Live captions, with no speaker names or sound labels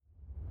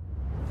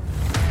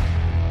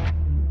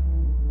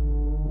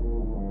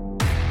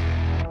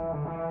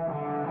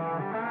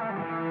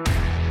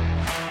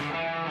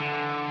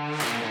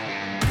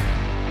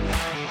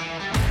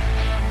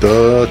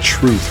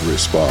Truth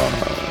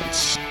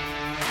Response.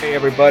 Hey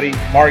everybody,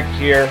 Mark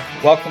here.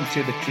 Welcome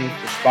to The Truth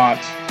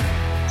Response.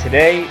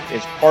 Today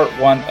is part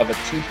one of a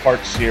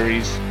two-part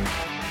series,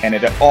 and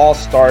it all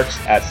starts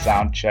at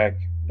sound check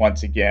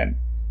once again.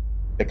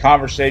 The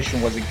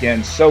conversation was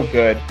again so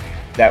good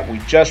that we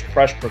just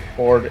pressed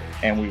record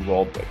and we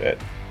rolled with it.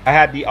 I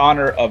had the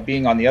honor of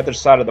being on the other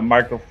side of the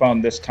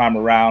microphone this time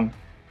around,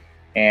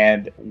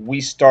 and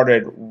we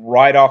started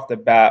right off the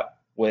bat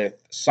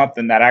with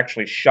something that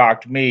actually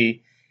shocked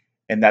me,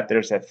 and that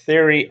there's a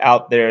theory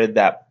out there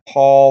that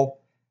Paul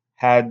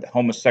had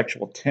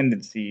homosexual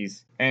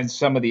tendencies, and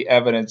some of the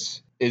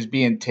evidence is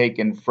being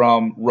taken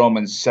from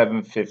Romans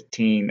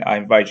 7:15. I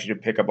invite you to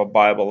pick up a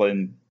Bible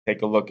and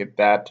take a look at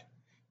that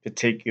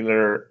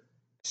particular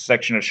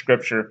section of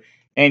scripture,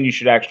 and you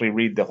should actually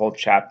read the whole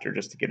chapter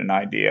just to get an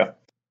idea.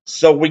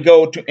 So we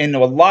go into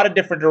a lot of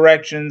different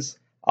directions,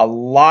 a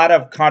lot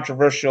of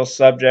controversial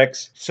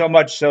subjects, so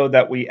much so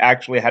that we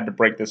actually had to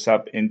break this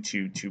up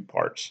into two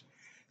parts.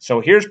 So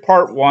here's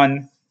part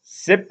one.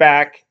 Sit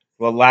back,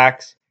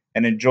 relax,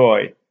 and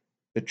enjoy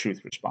the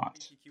Truth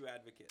Response. LGBTQ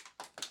advocate.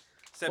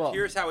 Except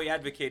here's how he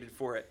advocated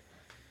for it.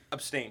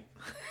 Abstain.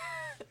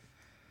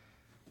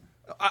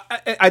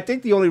 I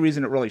think the only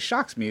reason it really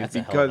shocks me is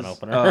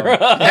because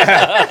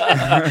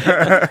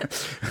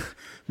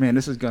man,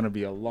 this is going to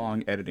be a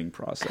long editing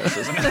process,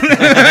 isn't it?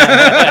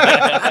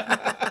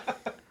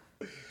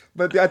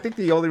 But I think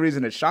the only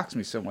reason it shocks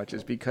me so much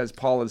is because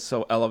Paul is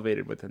so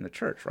elevated within the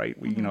church, right?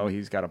 You know,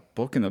 he's got a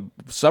book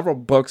several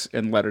books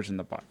and letters in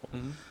the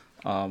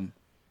Bible.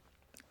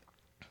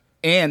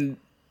 And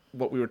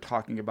what we were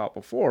talking about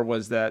before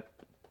was that,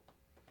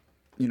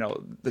 you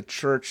know, the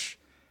church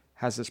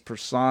has this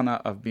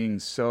persona of being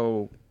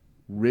so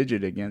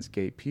rigid against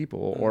gay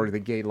people or the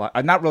gay life,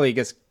 not really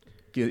against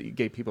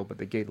gay people, but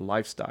the gay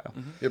lifestyle.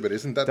 Yeah, but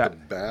isn't that the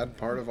bad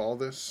part of all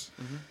this?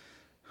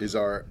 Is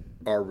our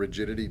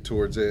rigidity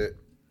towards it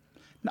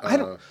I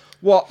don't,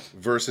 well,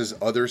 versus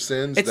other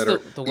sins It's that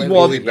the are way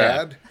equally we-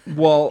 bad?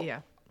 well,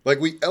 Yeah. Like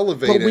we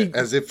elevate But it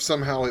as if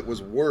somehow it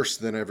was worse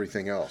than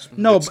everything else.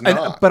 No, it's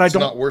not. but I It's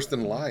don't- not worse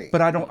than lying. But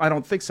I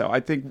don't think so.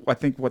 I think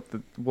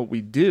what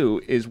we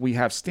do is we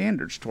have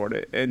standards toward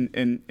it,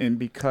 and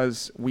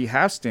because we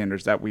have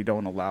standards that we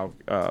don't allow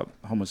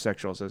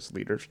homosexuals as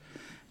leaders,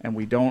 and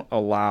we don't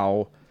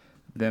allow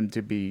them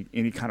to be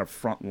any kind of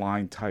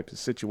frontline type of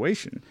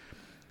situation,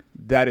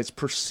 that it's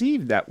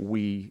perceived that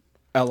we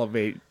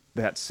elevate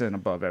that sin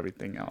above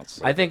everything else.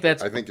 I think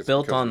that's I think it's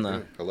built because on we the.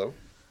 do. Hello?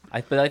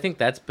 But I think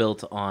that's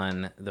built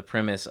on the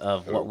premise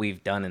of what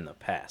we've done in the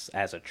past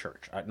as a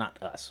church. Not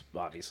us,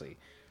 obviously,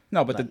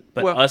 No, but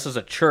us as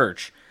a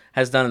church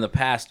has done in the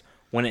past.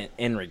 When it,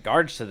 in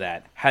regards to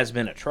that, has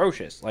been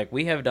atrocious. Like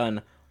we have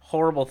done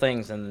horrible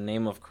things in the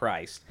name of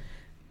Christ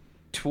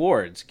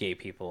towards gay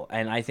people,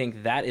 and I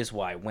think that is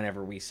why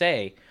whenever we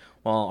say,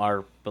 "Well,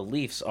 our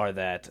beliefs are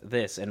that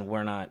this," and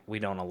we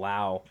don't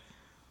allow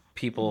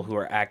people who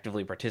are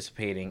actively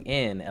participating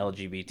in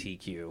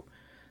LGBTQ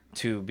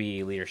to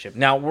be leadership.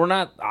 Now,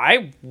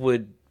 I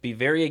would be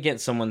very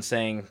against someone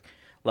saying,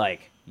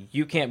 like,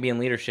 you can't be in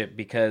leadership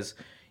because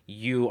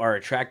you are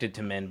attracted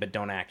to men but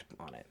don't act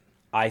on it.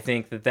 I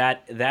think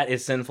that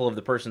is sinful of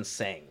the person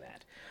saying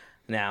that.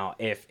 Now,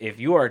 if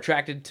you are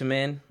attracted to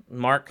men,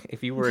 Mark,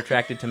 if you were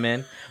attracted to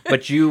men,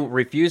 but you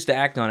refused to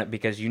act on it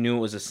because you knew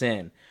it was a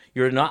sin,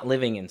 you're not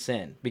living in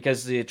sin,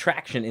 because the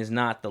attraction is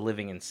not the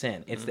living in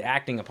sin. It's the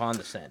acting upon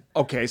the sin.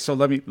 okay, so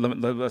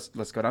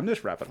let's go down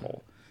this rabbit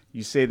hole.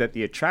 You say that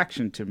the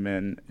attraction to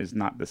men is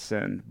not the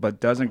sin,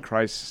 but doesn't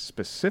Christ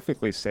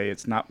specifically say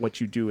it's not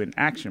what you do in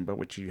action, but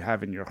what you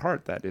have in your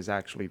heart that is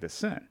actually the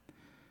sin?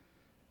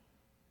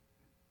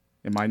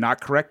 Am I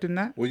not correct in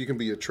that? Well, you can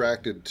be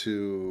attracted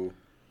to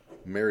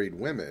married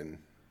women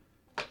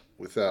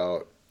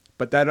without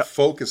But that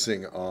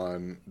focusing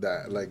on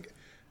that. Like,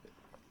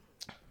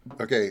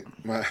 okay,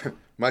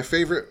 my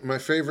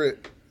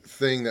favorite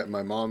thing that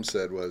my mom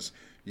said was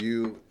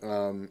you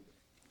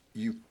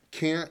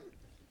can't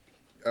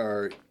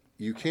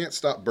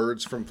stop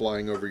birds from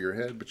flying over your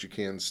head, but you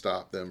can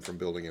stop them from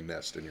building a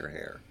nest in your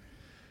hair.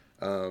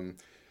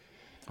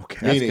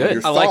 okay, Meaning good.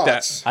 your I like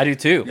thoughts, I do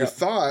too. your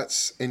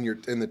thoughts and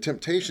the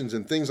temptations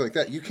and things like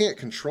that, you can't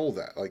control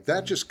that. Like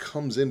that just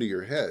comes into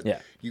your head. Yeah.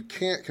 You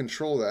can't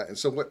control that. And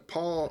so what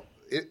Paul,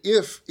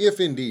 if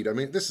indeed, I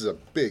mean, this is a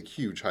big,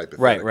 huge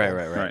hypothetical.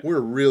 Right.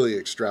 We're really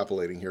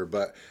extrapolating here,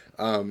 but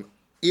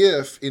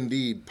if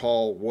indeed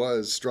Paul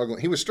was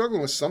struggling, he was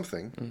struggling with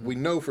something. We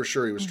know for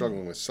sure he was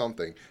struggling with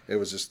something. It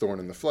was his thorn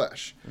in the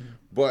flesh.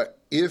 But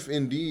if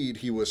indeed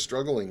he was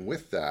struggling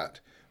with that,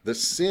 the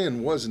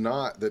sin was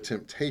not the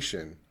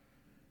temptation.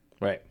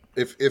 Right.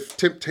 If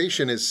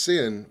temptation is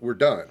sin, we're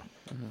done.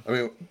 I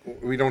mean,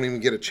 we don't even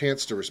get a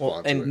chance to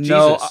respond to it. And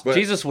No,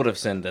 Jesus would have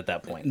sinned at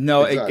that point.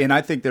 no, Exactly. and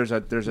I think there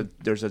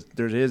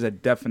is a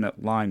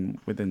definite line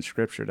within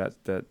Scripture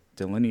that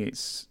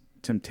delineates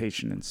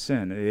temptation and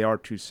sin. They are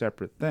two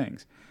separate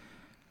things.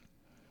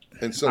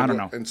 And so, I don't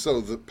know. And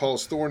so,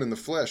 Paul's thorn in the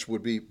flesh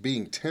would be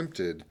being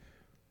tempted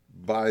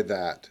by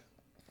that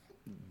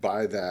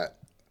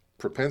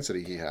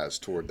propensity he has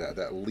toward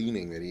that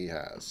leaning that he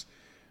has.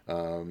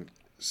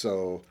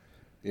 So,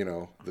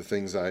 the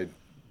things I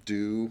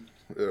do,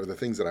 or the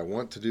things that I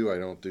want to do, I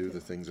don't do. The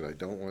things that I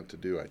don't want to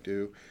do, I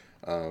do.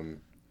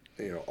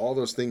 All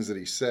those things that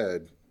he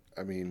said,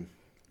 I mean,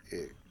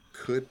 it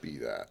could be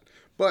that.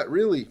 But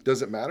really,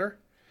 does it matter?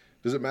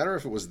 Does it matter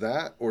if it was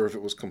that or if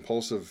it was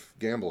compulsive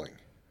gambling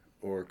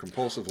or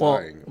compulsive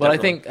lying? But I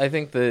think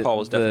that Paul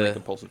was definitely a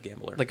compulsive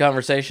gambler. The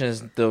conversation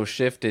is though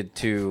shifted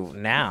to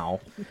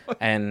now,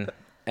 and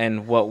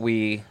what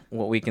we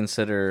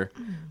consider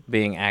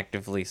being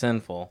actively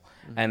sinful,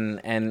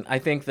 and I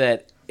think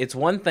that it's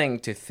one thing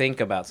to think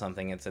about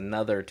something; it's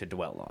another to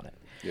dwell on it.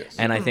 Yes.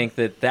 And I think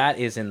that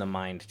is in the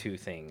mind two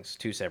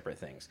separate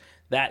things.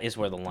 That is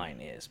where the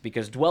line is,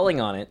 because dwelling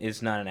on it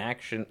is not an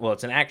action. Well,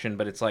 it's an action,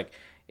 but it's like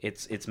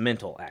it's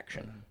mental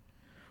action,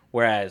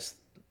 whereas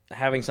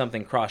having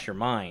something cross your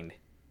mind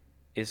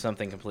is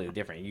something completely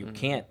different. You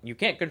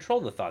can't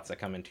control the thoughts that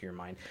come into your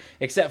mind,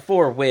 except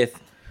for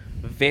with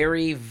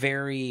very,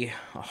 very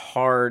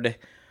hard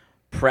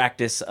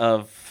practice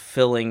of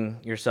filling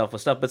yourself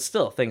with stuff. But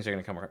still, things are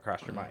going to come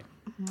across your mind,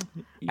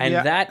 and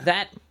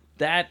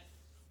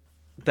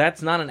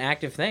that's not an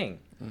active thing.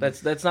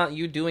 That's not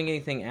you doing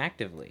anything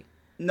actively.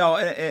 No,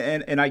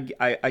 and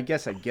I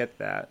guess I get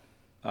that.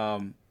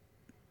 But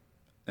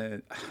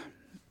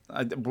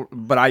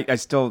I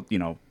still,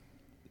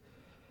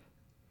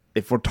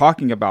 if we're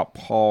talking about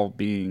Paul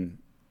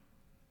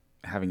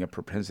having a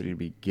propensity to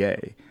be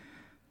gay,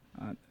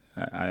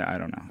 I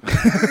don't know.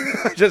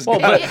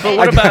 But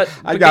what about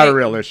I got a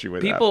real issue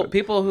with people? that.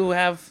 People who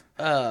have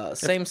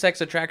same-sex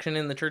attraction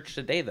in the church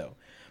today, though,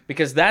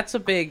 because that's a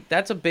big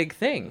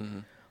thing. Mm-hmm.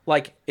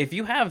 Like if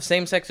you have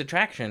same-sex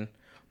attraction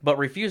but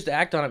refuse to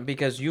act on it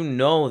because you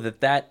know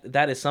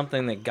that is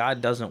something that God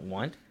doesn't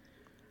want,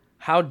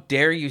 how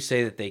dare you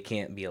say that they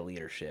can't be a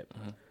leadership?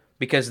 Mm-hmm.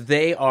 Because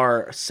they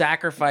are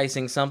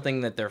sacrificing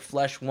something that their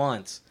flesh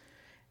wants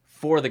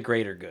for the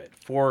greater good,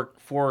 for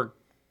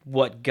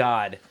what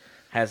God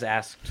has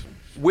asked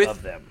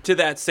of them. To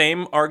that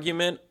same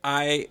argument,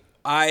 I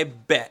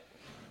bet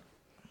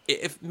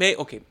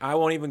I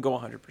won't even go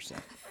 100%,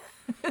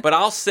 but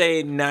I'll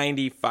say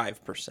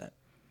 95%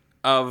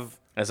 of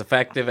as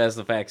effective as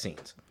the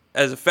vaccines.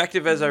 As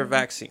effective as our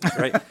vaccines,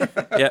 right?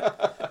 Yeah,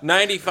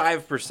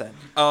 95%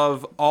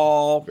 of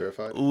all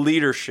Verified?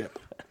 leadership.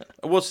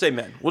 We'll say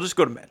men. We'll just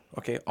go to men.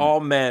 Okay,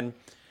 all men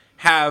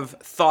have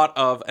thought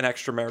of an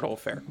extramarital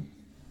affair,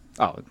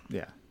 Oh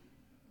yeah,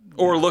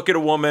 or look at a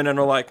woman and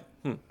are like,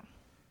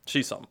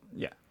 she's something.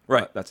 yeah,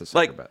 Right. That's a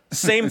sucker bet.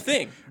 Same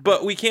thing.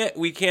 But we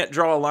can't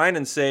draw a line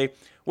and say,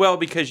 well,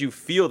 because you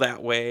feel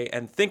that way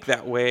and think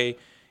that way,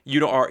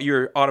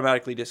 you're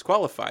automatically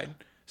disqualified.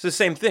 It's the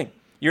same thing.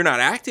 You're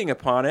not acting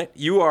upon it.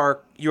 You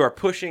are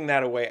pushing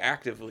that away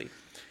actively.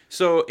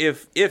 So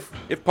if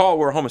Paul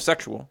were a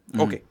homosexual,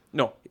 okay,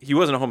 no, he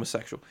wasn't a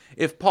homosexual.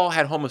 If Paul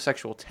had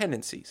homosexual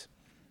tendencies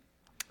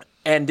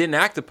and didn't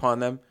act upon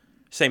them,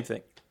 same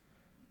thing.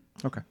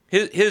 Okay.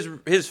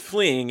 His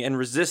fleeing and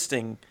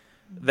resisting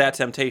that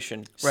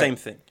temptation, same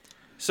thing.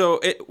 So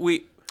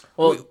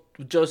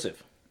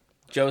Joseph,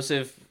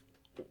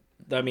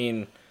 I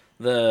mean,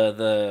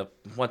 the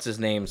what's his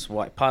name's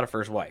wife,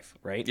 Potiphar's wife,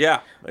 right? Yeah,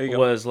 there you go.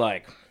 Was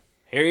like,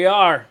 here you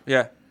are.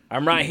 Yeah.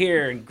 I'm right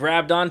here, and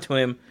grabbed onto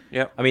him.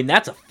 Yep. I mean,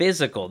 that's a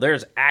physical.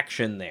 There's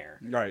action there.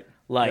 Right.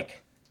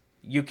 Like,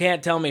 you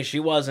can't tell me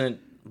she wasn't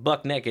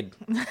buck naked,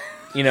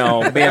 being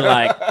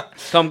like,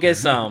 come get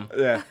some.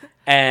 Yeah.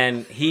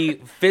 And he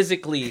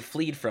physically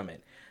fled from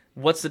it.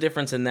 What's the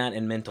difference in that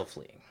and mental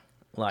fleeing?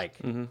 Like,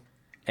 and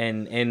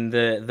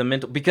the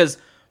mental, because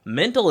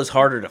mental is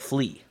harder to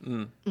flee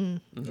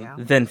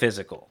than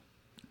physical.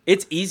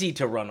 It's easy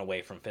to run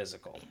away from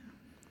physical.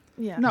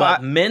 Yeah. No,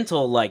 But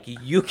mental, like,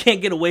 you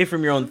can't get away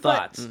from your own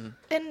thoughts.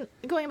 And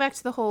going back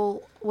to the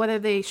whole whether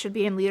they should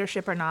be in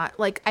leadership or not,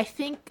 like, I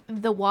think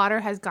the water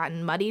has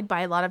gotten muddied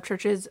by a lot of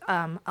churches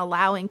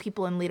allowing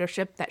people in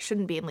leadership that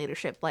shouldn't be in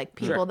leadership, like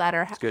people that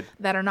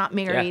are not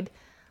married,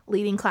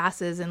 leading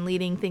classes and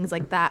leading things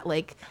like that.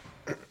 Like,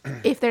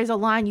 if there's a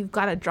line, you've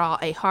got to draw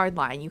a hard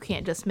line. You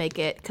can't just make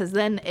it, because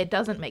then it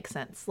doesn't make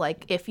sense.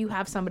 Like, if you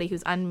have somebody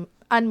who's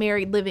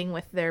unmarried living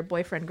with their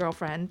boyfriend,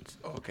 girlfriend.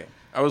 Okay.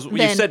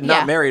 You said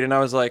not married, and I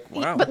was like,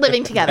 wow. But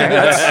living together.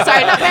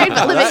 Sorry, not married,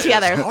 but living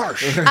together.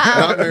 Harsh.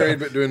 Not married,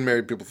 but doing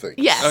married people things.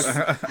 Yes.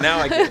 Okay. Now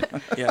I get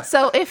it. Yeah.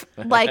 So if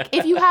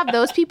you have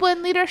those people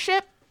in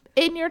leadership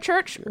in your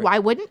church, why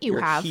wouldn't you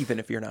You're have a heathen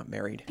if you're not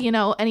married.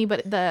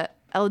 anybody, the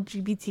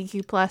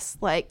LGBTQ plus,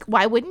 like,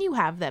 why wouldn't you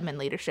have them in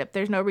leadership?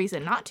 There's no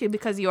reason not to,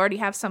 because you already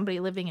have somebody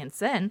living in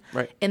sin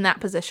in that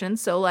position.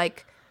 So,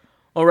 like,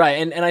 Well, right,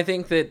 and I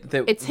think that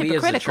It's we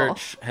as a hypocritical.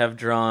 church have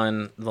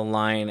drawn the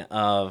line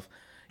of,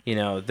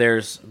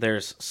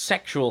 there's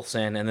sexual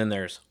sin and then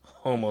there's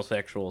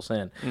homosexual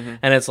sin,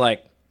 and it's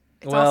like,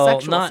 all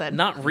sexual sin.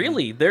 not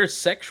really. There's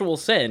sexual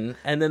sin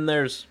and then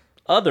there's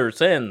other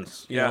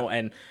sins, you know,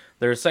 and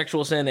there's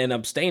sexual sin and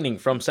abstaining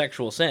from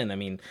sexual sin. I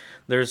mean,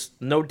 there's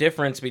no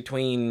difference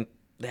between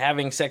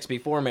having sex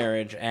before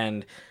marriage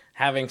and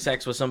having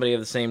sex with somebody of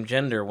the same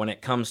gender when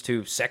it comes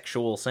to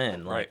sexual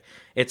sin. Like, Right.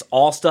 it's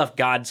all stuff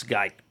God's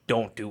like,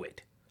 don't do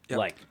it. Yep.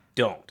 Like,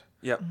 don't.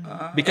 Yep.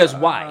 Because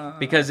why?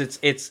 Because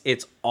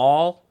it's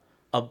all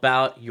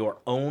about your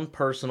own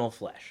personal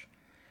flesh.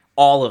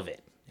 All of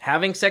it.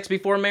 Having sex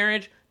before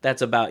marriage,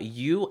 that's about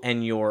you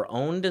and your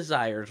own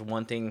desires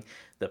wanting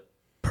the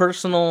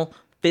personal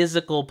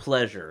physical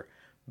pleasure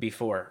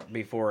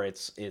before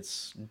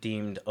it's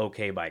deemed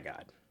okay by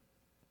God.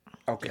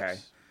 Okay.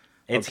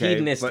 It's Okay,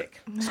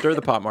 hedonistic. Stir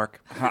the pot,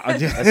 Mark. Let's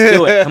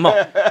do it. Come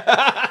on.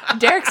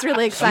 Derek's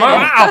really excited.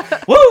 Wow.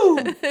 Woo!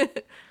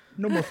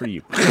 No more for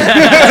you.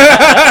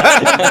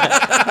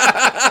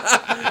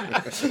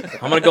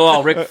 I'm gonna go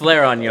all Ric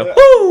Flair on you.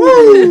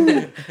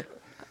 Woo!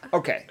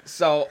 Okay,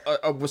 so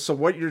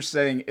what you're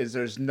saying is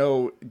there's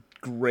no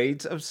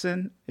grades of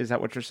sin? Is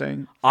that what you're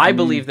saying? I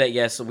believe that,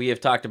 yes, we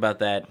have talked about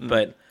that,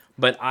 but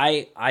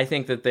I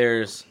think that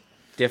there's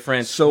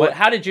different. So-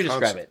 how did you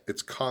describe it?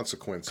 It's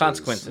consequences.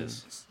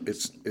 Consequences.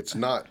 It's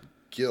not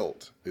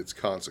guilt. It's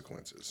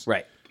consequences.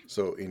 Right.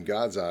 So in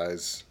God's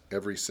eyes,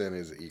 every sin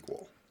is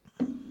equal.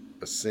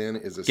 A sin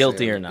is a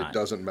Guilty sin. or not. It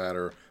doesn't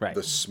matter. Right.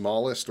 The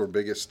smallest or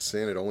biggest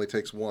sin, it only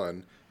takes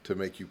one to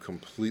make you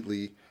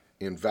completely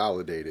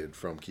invalidated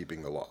from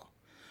keeping the law.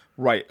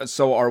 Right.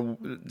 So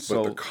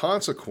But the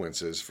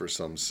consequences for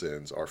some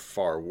sins are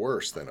far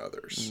worse than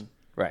others.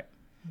 Right.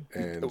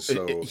 And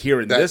so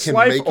here in that this can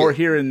life, make or it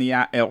here in the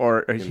here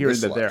in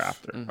this the life.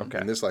 thereafter. Mm-hmm. Okay.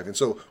 in this life. And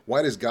so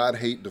why does God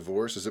hate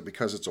divorce? Is it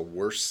because it's a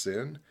worse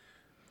sin?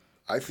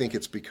 I think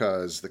it's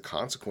because the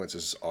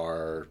consequences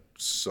are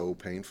so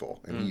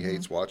painful, and he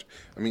hates watch.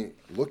 I mean,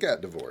 look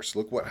at divorce.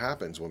 Look what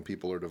happens when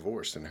people are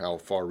divorced and how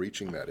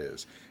far-reaching that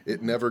is.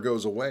 It never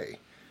goes away.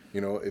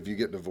 You know, if you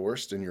get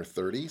divorced in your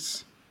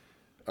 30s,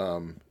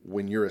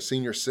 when you're a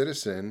senior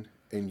citizen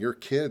and your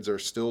kids are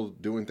still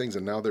doing things,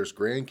 and now there's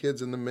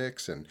grandkids in the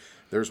mix, and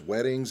there's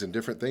weddings and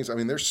different things. I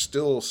mean, there's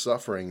still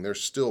suffering,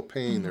 there's still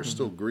pain, there's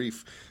still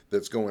grief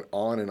that's going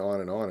on and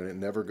on and on, and it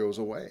never goes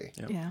away.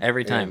 Yeah.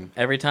 Every time,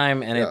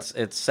 and Yeah.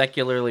 it's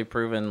secularly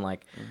proven.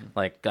 Like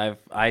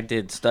I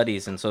did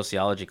studies in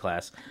sociology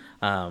class.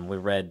 We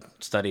read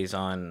studies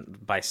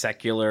by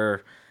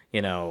secular,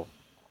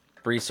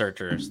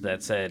 researchers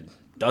that said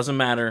doesn't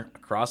matter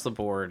across the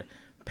board.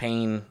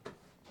 Pain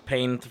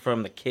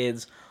from the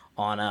kids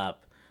on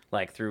up,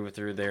 like through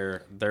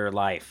their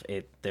life.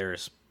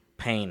 There's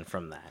pain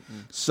from that.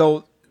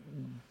 So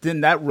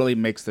then that really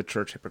makes the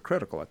church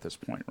hypocritical at this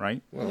point,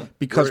 right? Well,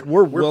 because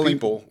we're willing,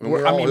 people, and we're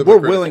we're all we're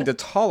hypocritical. willing to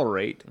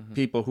tolerate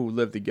people who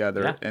live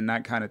together Yeah. and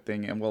that kind of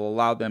thing, and we'll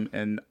allow them.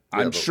 And Yeah,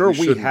 I'm but sure we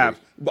we shouldn't have.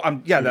 be.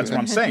 Well, that's what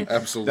I'm saying.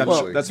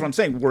 Absolutely. That's what I'm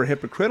saying. We're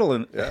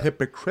hypocritical Yeah.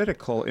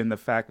 hypocritical in the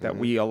fact that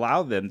we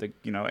allow them to,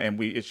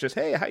 and it's just,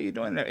 hey, how you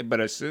doing? But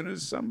as soon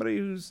as somebody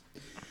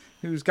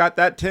who's got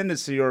that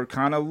tendency or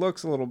kind of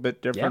looks a little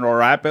bit different,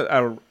 Yeah.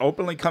 or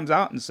openly comes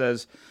out and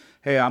says,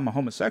 hey, I'm a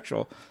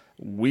homosexual,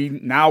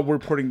 we're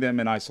putting them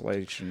in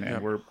isolation,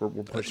 and we're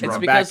pushing It's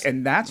them because- back.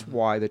 And that's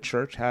why the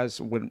church has,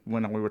 when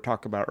we were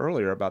talking about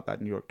earlier about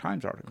that New York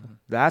Times article,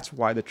 that's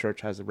why the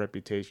church has a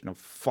reputation of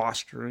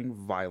fostering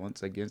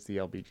violence against the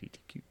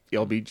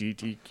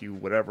LGBTQ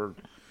whatever,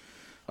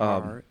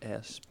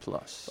 RS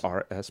plus.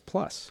 RS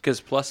plus. Because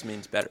plus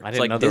means better. I It's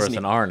didn't like know there was Disney.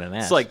 an R and an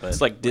S.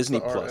 It's like Disney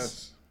the Plus.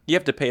 RS? You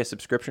have to pay a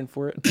subscription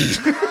for it.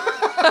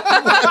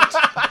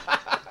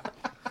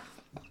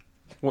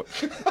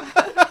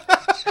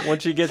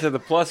 Once you get to the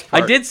plus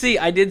part, I did see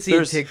a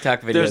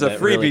TikTok video. There's a that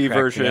freebie really cracked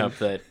me version, up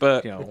that,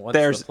 but what's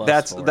there's the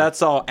plus for?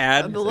 that's all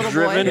ad The little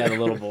driven. boy. Yeah, the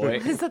little boy.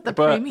 Is that the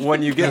But premium?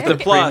 when you get gay? the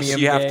plus, premium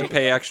you have gay. to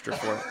pay extra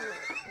for it.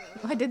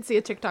 I did see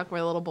a TikTok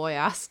where a little boy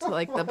asked,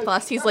 like, the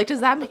plus. He's like, does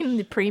that mean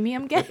the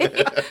premium gay?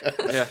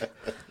 Yeah.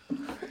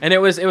 And it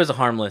was a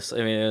harmless. I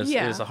mean, it was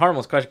Yeah. a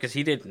harmless question because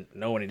he didn't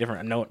know any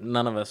different. No,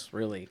 none of us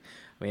really.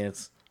 I mean,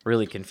 it's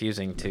really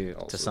confusing to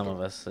some of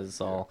us. It's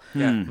all.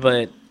 Yeah.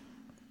 But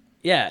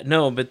yeah,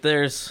 no. But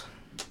there's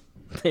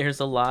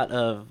a lot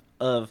of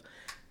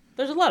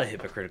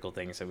hypocritical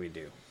things that we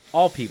do.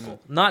 All people,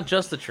 not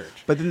just the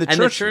church. But then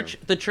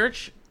the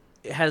church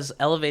has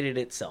elevated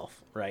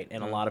itself, right,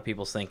 in a lot of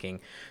people's thinking,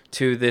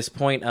 to this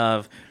point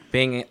of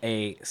being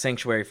a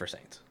sanctuary for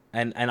saints.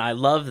 And I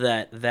love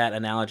that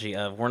analogy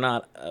of we're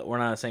not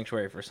a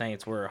sanctuary for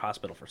saints, we're a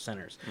hospital for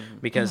sinners,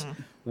 because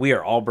we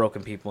are all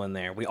broken people in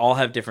there. We all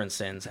have different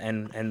sins,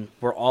 and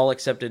we're all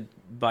accepted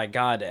by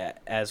God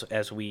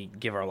as we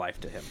give our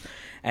life to Him,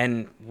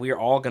 and we're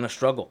all going to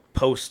struggle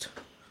post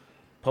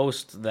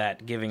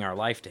that giving our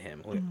life to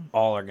Him. We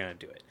all are going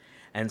to do it,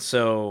 and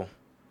so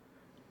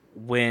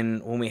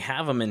when we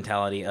have a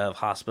mentality of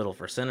hospital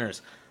for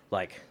sinners,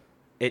 like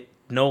it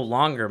no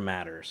longer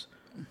matters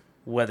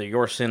whether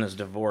your sin is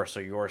divorce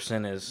or your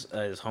sin is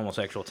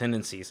homosexual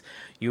tendencies.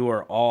 You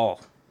are all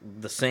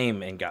the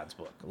same in God's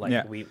book. Like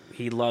Yeah.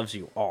 He loves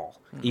you all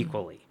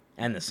equally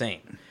and the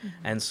same,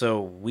 and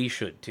so we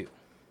should too.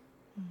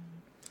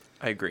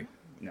 I agree.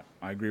 No,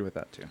 I agree with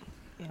that too.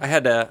 I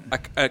had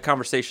a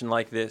conversation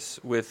like this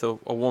with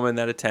a woman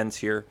that attends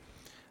here.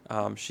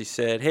 She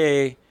said,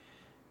 hey,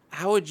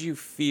 how would you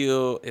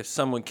feel if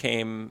someone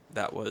came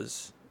that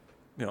was,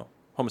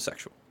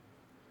 homosexual?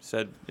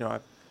 Said,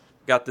 I've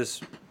got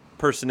this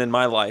person in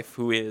my life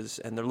who is,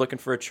 and they're looking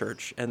for a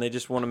church, and they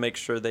just want to make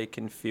sure they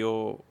can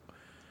feel.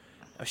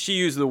 She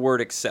used the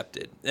word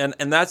accepted, and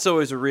that's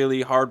always a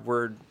really hard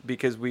word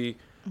because we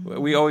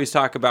always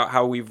talk about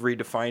how we've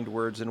redefined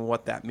words and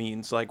what that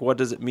means. Like, what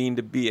does it mean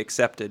to be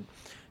accepted?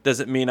 Does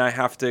it mean I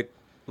have to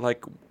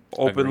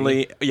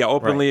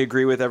openly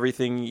agree with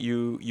everything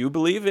you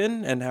believe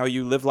in and how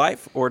you live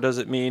life, or does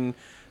it mean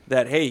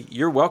that, hey,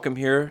 you're welcome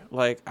here,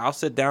 like I'll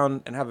sit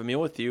down and have a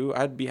meal with you,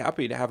 I'd be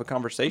happy to have a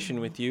conversation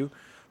with you?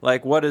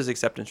 Like, what is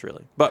acceptance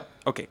really? But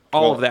okay,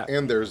 all of that.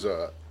 And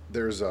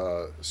there's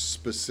a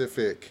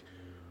specific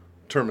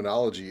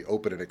terminology,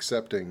 open and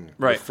accepting,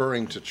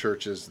 referring to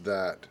churches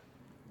that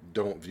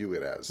don't view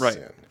it as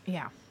sin.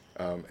 Yeah.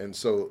 And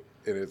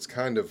it's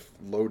kind of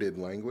loaded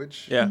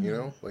language. Yeah.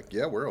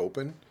 We're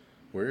open,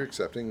 we're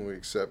accepting, we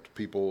accept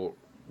people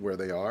where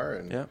they are,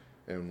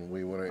 and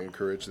we want to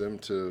encourage them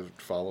to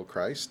follow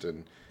Christ,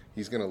 and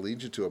he's going to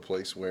lead you to a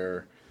place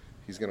where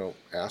he's going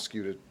to ask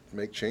you to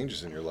make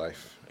changes in your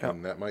life,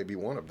 and that might be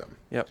one of them.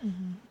 Yep.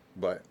 Mm-hmm.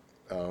 But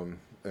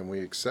and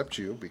we accept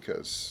you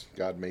because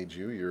God made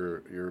you.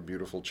 You're a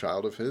beautiful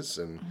child of his,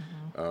 and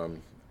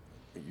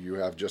you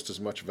have just as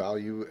much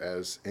value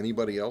as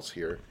anybody else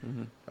here.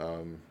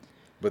 Mm-hmm.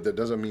 But that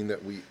doesn't mean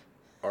that we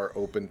are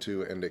open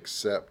to and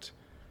accept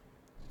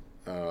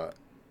a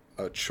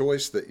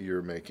choice that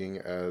you're making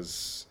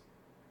as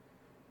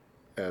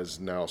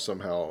now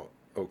somehow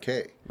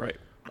okay. Right.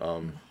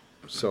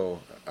 So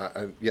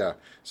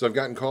So I've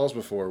gotten calls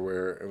before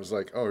where it was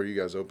like, "Oh, are you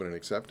guys open and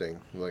accepting?"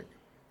 I'm like,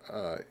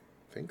 I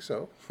think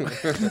so.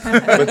 But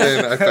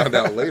then I found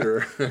out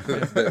later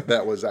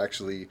that was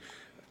actually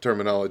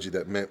terminology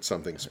that meant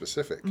something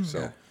specific.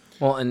 So,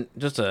 well, and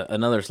just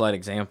another slight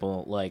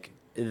example, like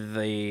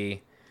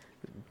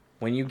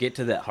when you get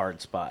to that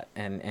hard spot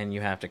and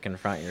you have to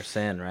confront your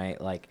sin, right?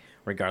 Like,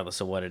 regardless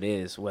of what it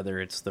is, whether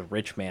it's the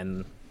rich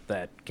man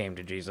that came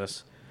to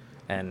Jesus,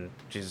 and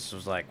Jesus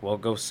was like, "Well,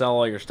 go sell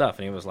all your stuff,"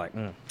 and he was like,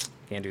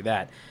 "Can't do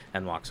that,"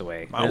 and walks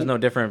away. Wow. There's no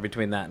difference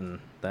between that and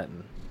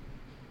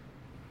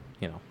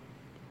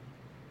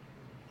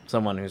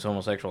someone who's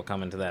homosexual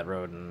coming to that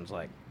road and it's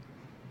like,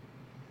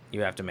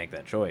 you have to make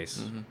that choice.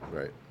 Mm-hmm.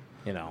 Right.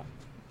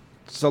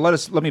 So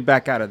let me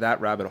back out of that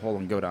rabbit hole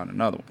and go down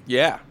another one.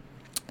 Yeah.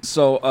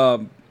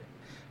 So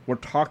we're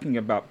talking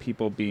about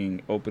people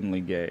being openly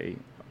gay,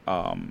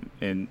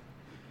 and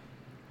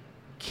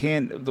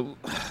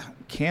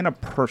can a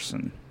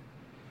person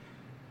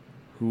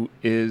who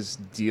is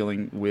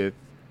dealing with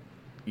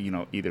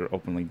either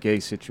openly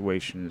gay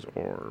situations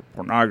or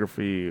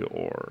pornography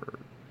or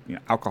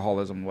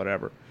alcoholism,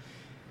 whatever,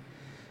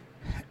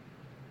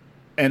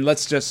 and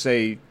let's just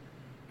say,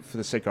 for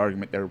the sake of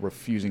argument, they're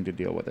refusing to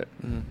deal with it.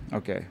 Mm-hmm.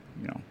 Okay,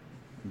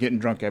 getting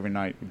drunk every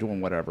night,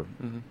 doing whatever.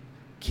 Mm-hmm.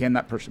 Can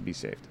that person be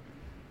saved?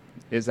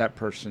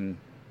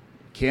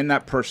 Can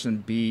that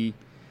person be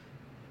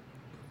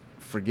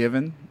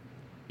forgiven,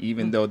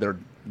 even though they're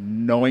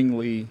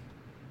knowingly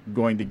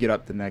going to get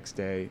up the next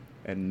day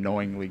and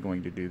knowingly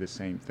going to do the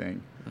same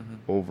thing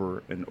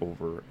over and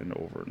over and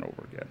over and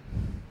over again?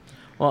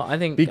 Well, I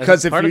think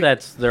because part of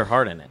that's their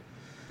heart in it.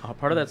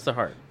 Part of that's the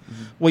heart.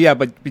 Well, yeah,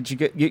 but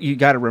you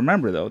got to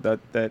remember though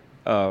that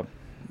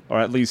or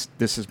at least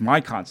this is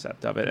my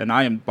concept of it, and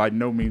I am by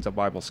no means a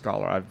Bible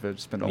scholar. I've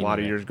spent a lot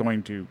of years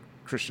going to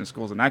Christian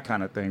schools and that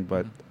kind of thing,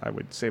 but I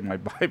would say my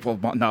Bible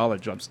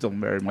knowledge, I'm still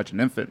very much an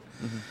infant.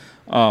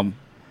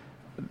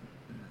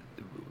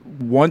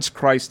 Once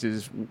Christ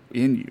is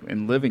in you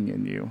and living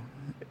in you,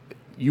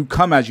 you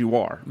come as you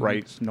are,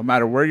 right? No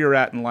matter where you're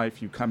at in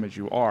life, you come as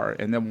you are.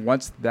 And then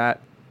once that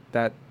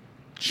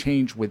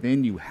change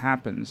within you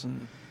happens,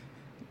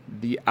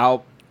 the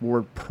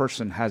outward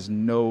person has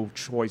no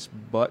choice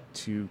but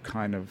to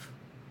kind of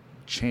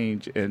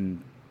change.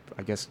 And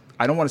I guess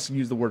I don't want to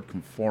use the word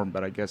conform,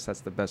 but I guess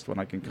that's the best one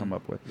I can come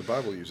up with. The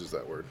Bible uses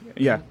that word.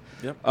 Yeah.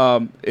 Yep.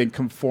 And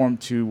conform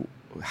to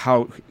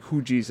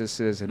who Jesus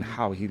is and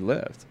how he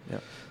lived.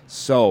 Yep.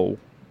 So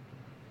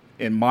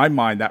in my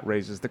mind, that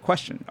raises the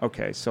question.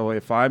 Okay, so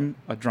if I'm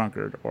a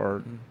drunkard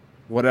or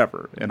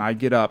whatever, and I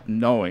get up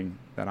knowing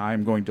that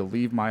I'm going to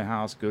leave my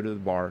house, go to the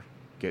bar,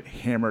 get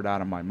hammered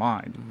out of my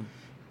mind,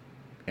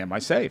 am I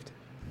saved?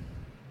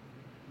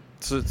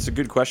 So it's a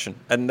good question,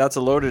 and that's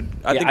a loaded.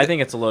 I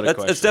think it's a loaded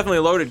question. It's definitely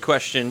a loaded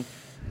question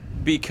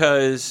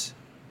because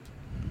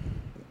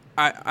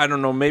I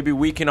don't know. Maybe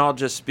we can all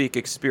just speak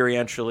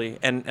experientially,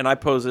 and I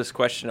posed this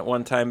question at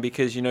one time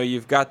because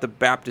you've got the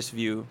Baptist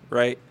view,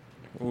 right?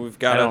 We've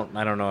got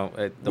I don't know.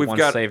 The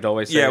once saved,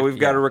 always saved. Yeah, we've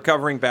got a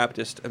recovering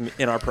Baptist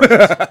in our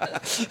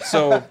presence.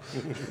 So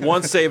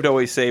once saved,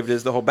 always saved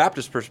is the whole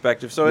Baptist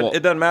perspective. So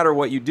it doesn't matter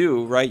what you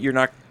do, right? You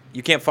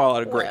can't fall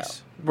out of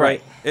grace,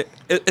 right?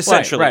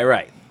 Essentially,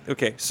 right.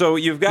 Okay, so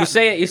you've got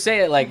you say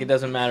it like it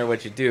doesn't matter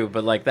what you do,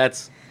 but like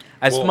that's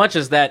much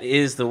as that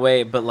is the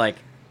way, but like.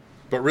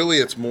 But really,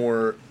 it's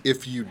more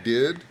if you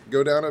did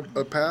go down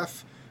a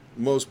path,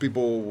 most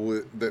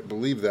people that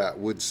believe that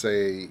would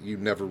say you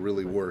never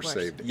really were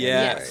saved.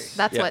 Yes. Anyway.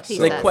 That's what he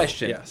They says.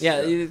 question. Yes.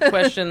 Yeah, you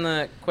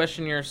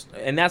question your,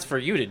 and that's for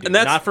you to do, And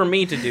that's- not for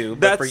me to do,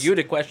 but for that's- you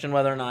to question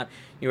whether or not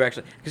you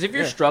actually. Because if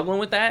you're struggling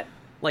with that,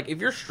 like if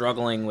you're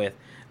struggling with,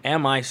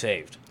 am I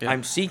saved? Yeah.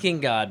 I'm seeking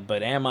God,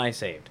 but am I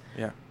saved?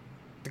 Yeah.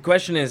 The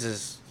question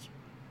is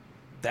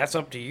that's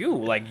up to you.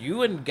 Like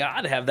you and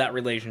God have that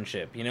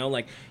relationship. You know,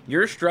 like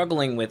you're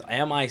struggling with,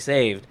 am I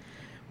saved?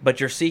 But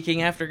you're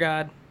seeking after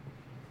God.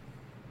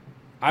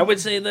 I would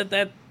say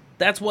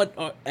that's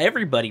what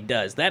everybody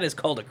does. That is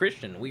called a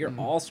Christian. We are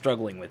all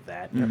struggling with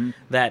that.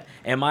 That,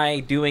 am I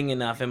doing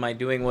enough? Am I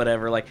doing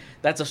whatever? Like,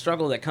 that's a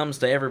struggle that comes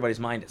to everybody's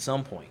mind at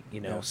some point.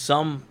 You know,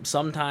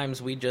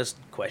 sometimes we just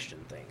question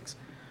things.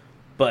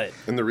 But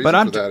And the reason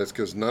I'm for that is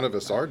because none of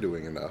us are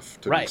doing enough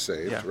to be Right.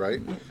 saved, Yeah. right?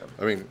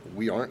 I mean,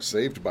 we aren't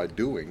saved by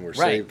doing; we're Right.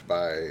 saved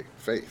by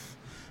faith.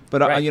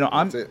 But Right.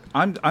 That's it.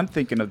 I'm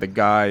thinking of the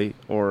guy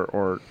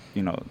or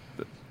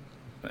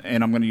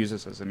and I'm going to use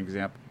this as an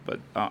example, but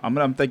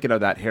I'm thinking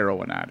of that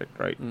heroin addict,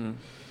 right?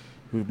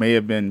 Who may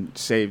have been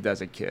saved as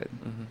a kid,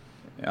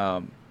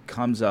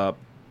 comes up,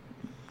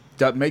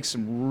 makes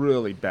some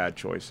really bad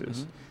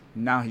choices.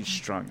 Now he's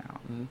strung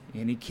out,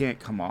 and he can't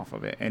come off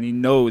of it, and he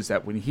knows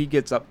that when he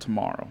gets up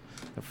tomorrow,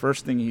 the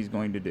first thing he's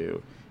going to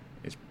do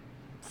is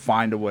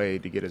find a way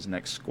to get his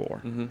next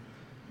score.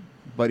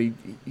 But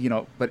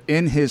but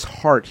in his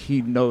heart,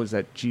 he knows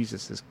that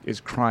Jesus is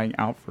crying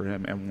out for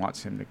him and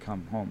wants him to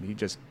come home. He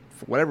just,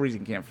 for whatever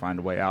reason, can't find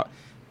a way out.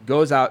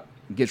 Goes out,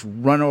 gets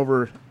run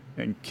over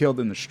and killed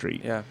in the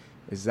street. Yeah.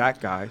 Is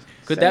that guy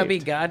could that be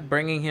saved? God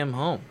bringing him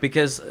home?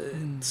 Because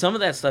some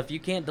of that stuff you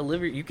can't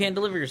deliver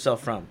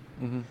yourself from.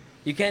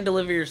 You can't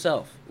deliver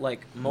yourself.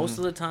 Like, most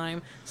of the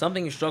time,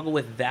 something you struggle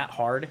with that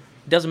hard,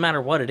 it doesn't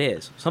matter what it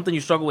is. Something you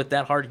struggle with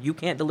that hard, you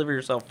can't deliver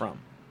yourself from.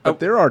 But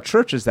there are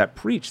churches that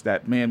preach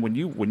that, man, when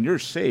you're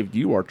saved,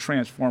 you are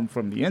transformed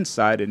from the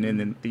inside, and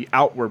then the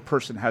outward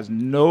person has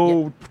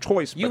no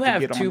choice. You but to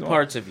have get on two the-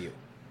 parts of you.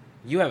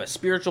 You have a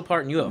spiritual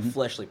part and you have a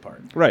fleshly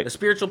part. Right. The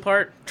spiritual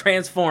part,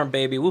 transform,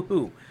 baby,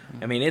 woohoo.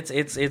 I mean,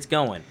 it's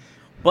going.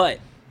 But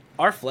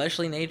our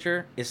fleshly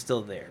nature is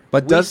still there.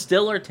 But we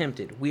still are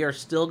tempted. We are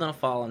still going to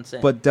fall in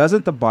sin. But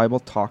doesn't the Bible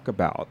talk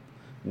about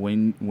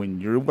when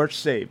you are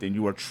saved and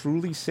you are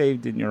truly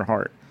saved in your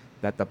heart,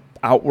 that the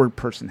outward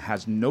person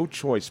has no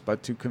choice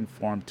but to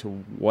conform to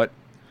what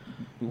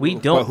we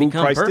don't who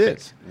become Christ perfect.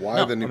 is. Why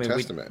No, the New I mean,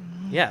 Testament?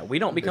 we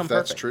don't become If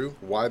that's perfect. true,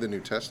 why the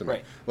New Testament?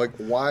 Right. Like,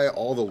 why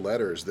all the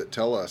letters that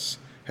tell us,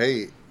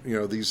 hey,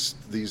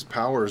 these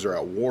powers are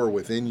at war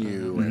within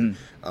you, and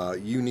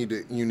you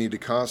need to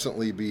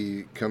constantly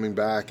be coming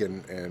back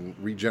and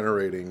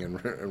regenerating and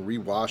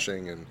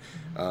rewashing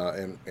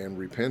and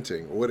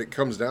repenting. What it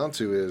comes down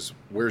to is,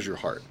 where's your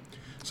heart?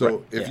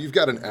 So if you've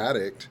got an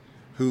addict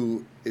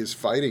who is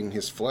fighting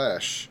his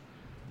flesh,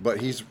 but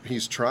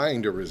he's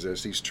trying to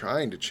resist, he's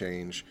trying to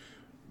change,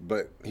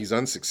 but he's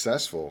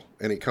unsuccessful,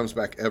 and he comes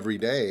back every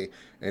day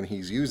and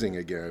he's using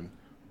again.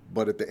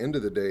 But at the end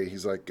of the day,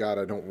 he's like, God,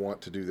 I don't want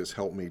to do this.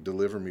 Help me,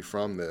 deliver me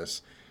from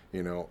this,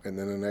 And then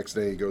the next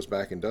day he goes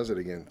back and does it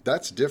again.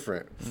 That's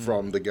different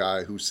from the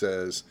guy who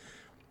says,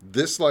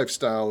 this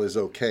lifestyle is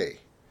okay.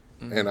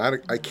 And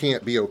I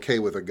can't be okay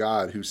with a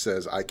God who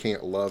says I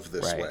can't love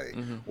this way,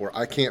 or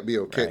I can't be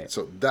okay. Right.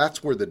 So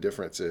that's where the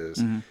difference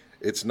is.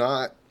 It's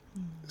not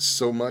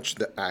so much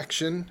the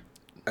action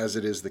as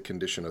it is the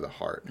condition of the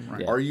heart.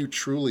 Yeah. Are you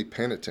truly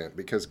penitent?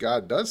 Because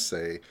God does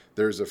say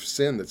there's a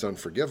sin that's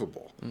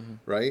unforgivable,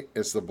 right?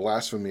 It's the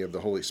blasphemy of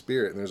the Holy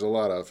Spirit. And there's a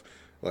lot of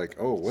like,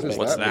 oh, what does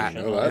What's that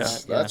that? mean? Oh,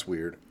 that's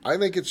weird. I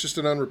think it's just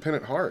an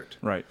unrepentant heart.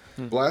 Right.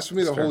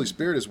 Blasphemy of the Holy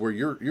Spirit is where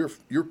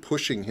you're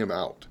pushing him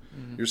out.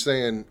 You're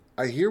saying,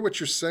 I hear what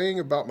you're saying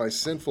about my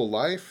sinful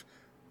life,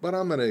 but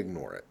I'm going to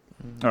ignore it.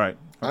 All right.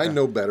 I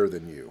know better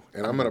than you,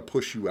 and I'm going to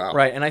push you out.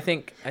 Right, and I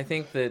think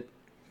that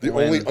The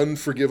when- only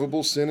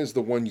unforgivable sin is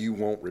the one you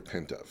won't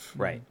repent of.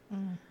 right,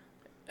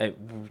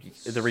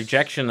 the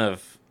rejection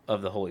of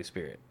the Holy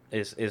Spirit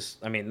is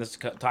I mean, this is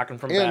talking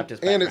from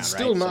Baptist background, And it's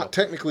still right? not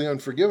technically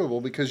unforgivable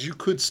because you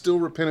could still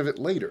repent of it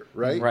later,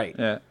 right? right.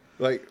 Yeah.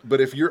 Like,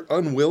 but if you're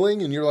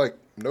unwilling and you're like,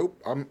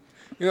 nope,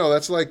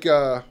 that's like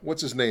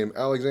what's his name,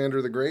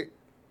 Alexander the Great,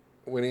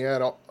 when he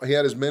had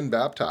his men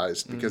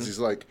baptized because he's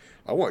like,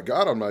 I want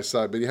God on my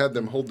side, but he had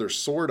them hold their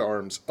sword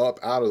arms up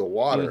out of the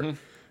water.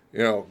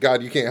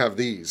 God, you can't have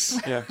these.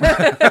 Yeah.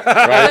 Right?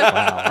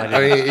 I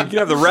mean, You can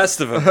have the rest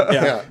of them. Yeah.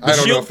 Yeah, The I don't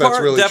know shield if that's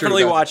part, really true.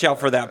 definitely That's- watch out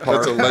for that part.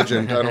 that's a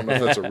legend. I don't know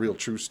if that's a real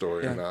true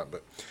story or not,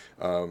 but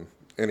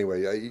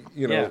anyway,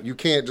 Yeah. you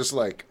can't just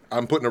like,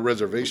 I'm putting a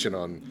reservation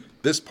on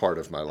this part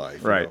of my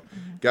life. Right.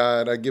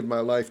 God, I give my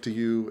life to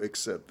you,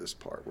 except this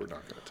part. We're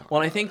not going to talk Well,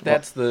 about I think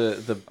that's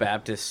the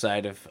Baptist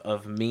side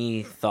of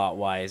me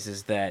thought-wise,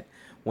 is that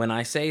when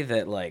I say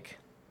that, like,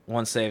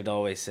 once saved,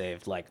 always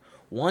saved, like,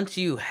 once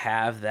you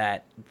have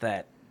that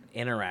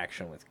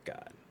interaction with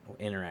God,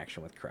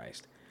 interaction with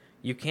Christ,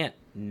 you can't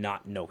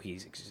not know he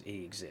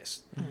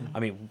exists. I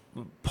mean,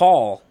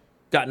 Paul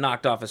got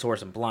knocked off his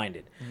horse and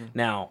blinded.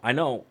 Now, I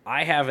know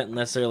I haven't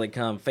necessarily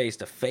come face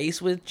to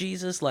face with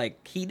Jesus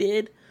like he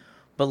did,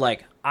 but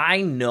like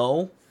I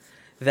know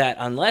that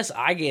unless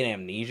I get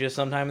amnesia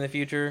sometime in the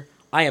future,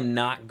 I am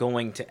not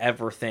going to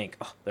ever think,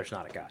 oh, there's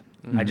not a God.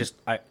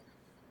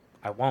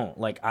 I won't.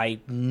 Like, I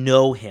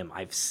know him.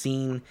 I've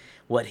seen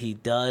what he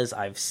does.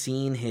 I've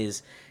seen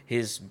his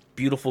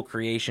beautiful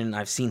creation.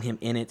 I've seen him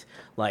in it.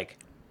 Like,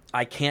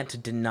 I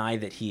can't deny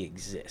that he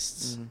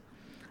exists.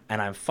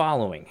 And I'm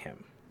following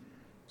him.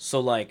 So,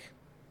 like,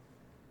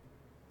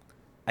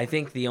 I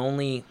think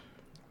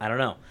I don't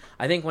know.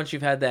 I think once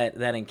you've had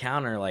that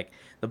encounter, like,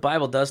 the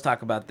Bible does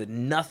talk about that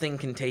nothing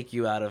can take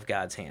you out of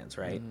God's hands,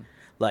 right?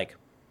 Like,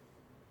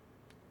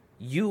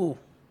 you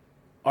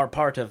are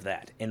part of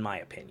that, in my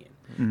opinion.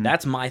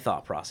 That's my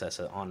thought process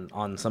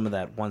on some of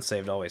that once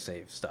saved, always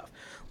saved stuff.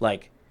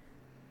 Like,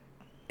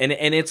 and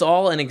it's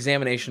all an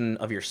examination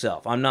of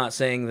yourself. I'm not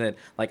saying that,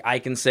 like, I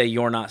can say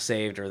you're not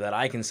saved or that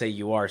I can say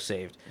you are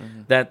saved.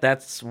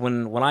 That's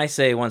when I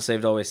say once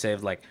saved, always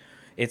saved, like,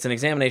 it's an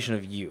examination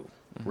of you,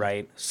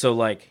 right? So,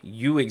 like,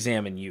 you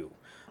examine you.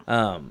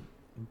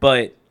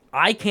 But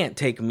I can't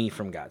take me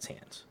from God's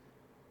hands.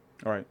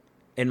 All right.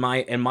 In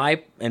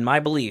my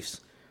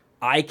beliefs,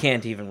 I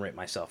can't even rip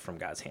myself from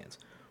God's hands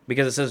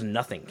because it says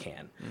nothing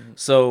can.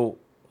 So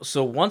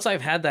once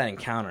I've had that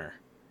encounter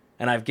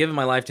and I've given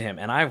my life to him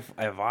and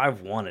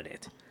I've wanted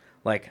it,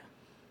 like,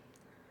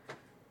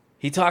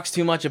 he talks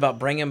too much about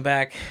bringing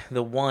back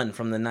the one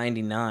from the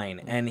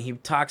 99, and he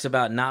talks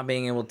about not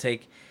being able to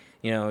take,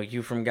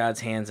 you from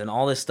God's hands and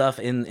all this stuff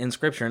in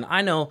Scripture. And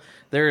I know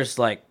there's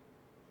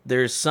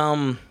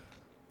some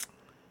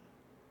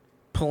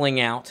pulling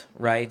out,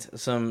 right?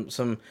 Some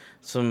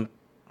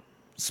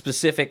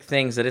specific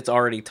things that it's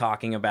already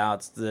talking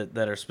about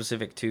that are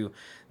specific to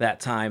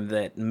that time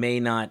that may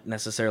not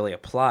necessarily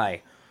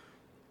apply.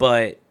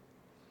 But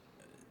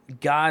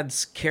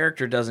God's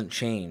character doesn't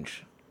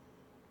change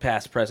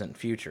past, present,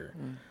 future.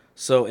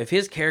 So if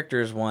his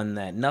character is one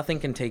that nothing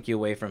can take you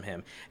away from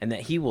him and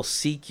that he will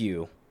seek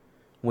you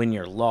when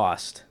you're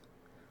lost,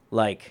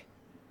 like,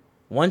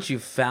 once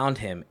you've found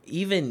him,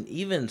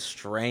 even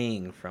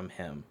straying from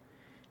him,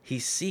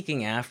 he's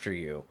seeking after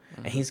you,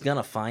 and he's going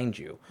to find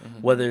you.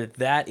 Whether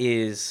that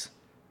is,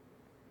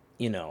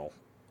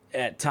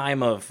 at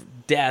time of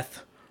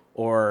death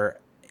or,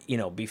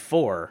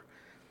 before.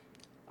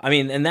 I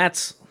mean, and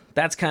that's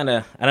kind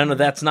of, I don't know,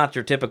 that's not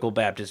your typical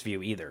Baptist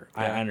view either.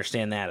 Yeah. I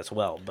understand that as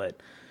well, but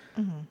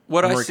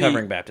what I'm I a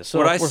recovering Baptist. So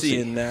what I see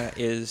in that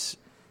is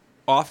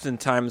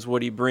oftentimes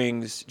what he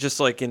brings, just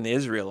like in the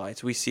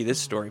Israelites, we see this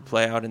story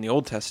play out in the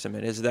Old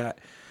Testament, is that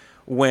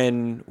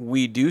when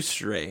we do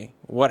stray,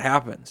 what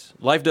happens?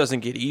 Life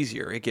doesn't get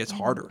easier; it gets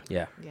harder.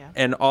 Yeah.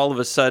 And all of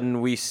a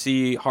sudden, we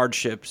see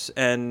hardships,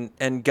 and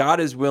God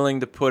is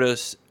willing to put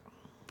us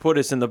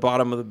in the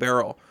bottom of the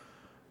barrel.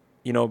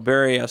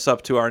 Bury us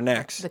up to our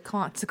necks. The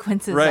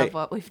consequences right. of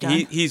what we've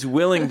done. He's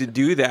willing to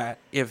do that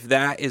if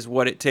that is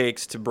what it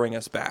takes to bring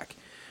us back.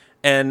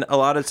 And a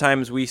lot of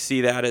times we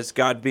see that as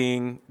God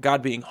being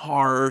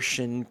harsh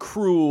and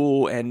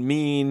cruel and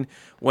mean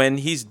when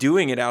he's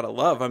doing it out of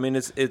love. I mean,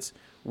 it's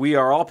we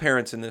are all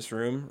parents in this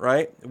room,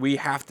 right? We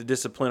have to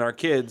discipline our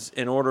kids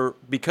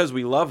because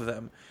we love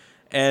them.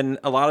 And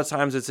a lot of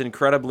times it's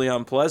incredibly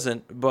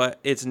unpleasant, but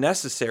it's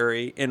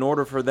necessary in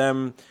order for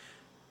them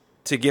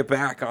to get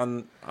back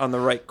on the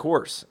right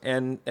course.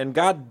 And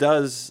God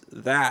does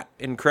that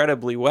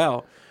incredibly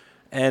well.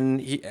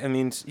 And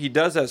he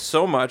does that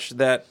so much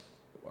that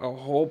a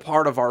whole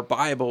part of our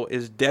Bible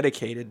is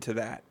dedicated to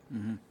that.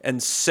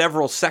 And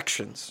several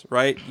sections,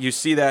 right? You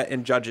see that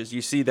in Judges,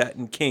 you see that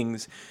in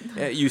Kings,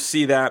 you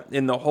see that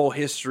in the whole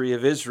history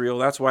of Israel.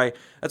 That's why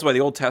the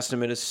Old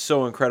Testament is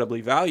so incredibly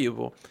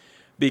valuable,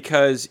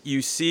 because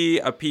you see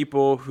a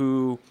people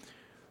who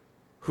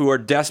are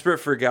desperate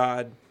for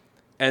God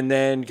and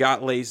then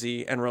got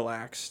lazy and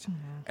relaxed.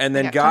 And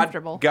then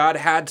God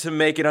had to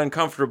make it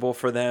uncomfortable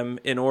for them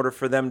in order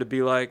for them to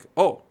be like,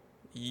 "Oh,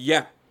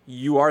 yeah,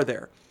 you are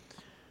there."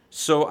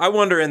 So I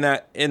wonder in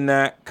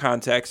that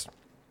context,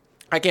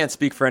 I can't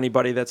speak for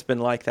anybody that's been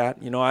like that.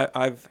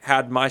 I've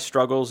had my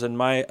struggles and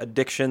my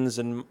addictions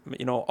and,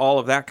 all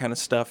of that kind of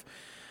stuff.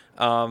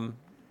 But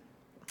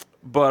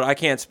I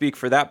can't speak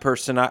for that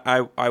person.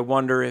 I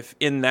wonder if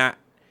in that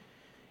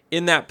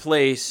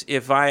place,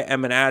 if I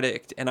am an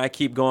addict and I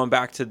keep going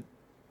back to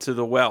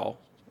the well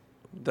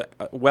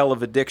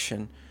of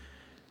addiction,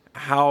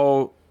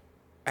 how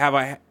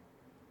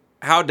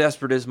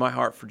desperate is my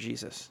heart for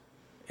Jesus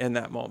in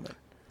that moment?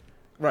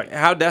 Right.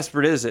 How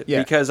desperate is it? Yeah.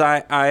 Because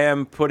I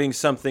am putting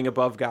something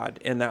above God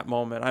in that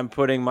moment. I'm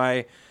putting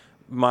my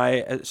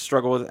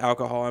struggle with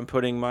alcohol. I'm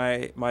putting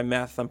my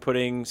meth. I'm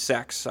putting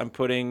sex. I'm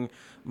putting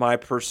my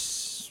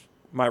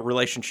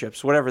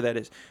relationships, whatever that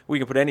is. We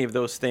can put any of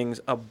those things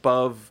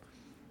above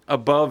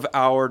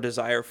our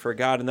desire for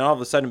God, and then all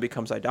of a sudden it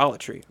becomes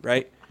idolatry,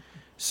 right?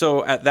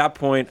 So at that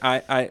point,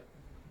 I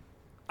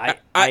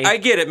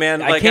get it,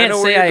 man. I can't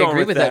say I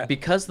agree with that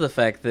because of the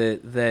fact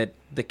that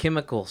the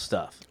chemical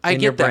stuff in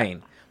your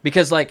brain.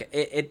 Because like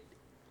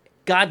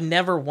God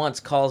never once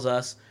calls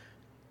us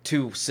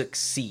to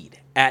succeed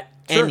at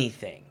Sure.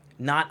 anything.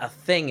 Not a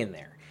thing in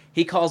there.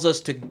 He calls us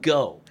to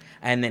go,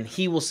 and then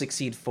he will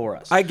succeed for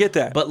us. I get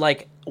that. But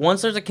like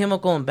once there's a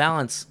chemical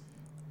imbalance,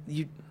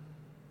 you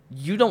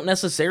don't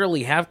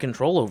necessarily have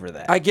control over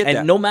that. I get and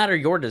that. no matter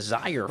your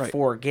desire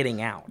for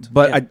getting out.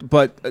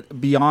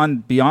 But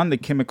beyond the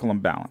chemical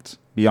imbalance,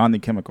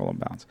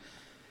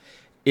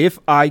 if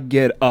I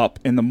get up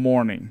in the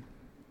morning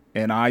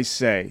and I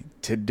say,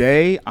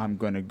 today I'm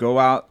going to go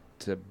out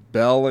to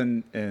Bell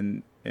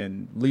and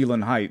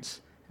Leland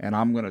Heights and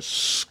I'm going to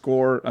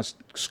score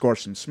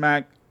some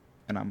smack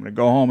and I'm going to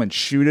go home and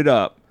shoot it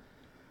up,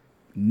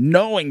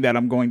 knowing that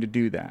I'm going to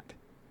do that,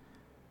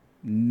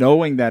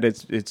 knowing that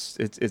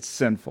it's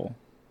sinful,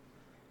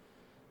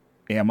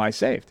 am I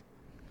saved?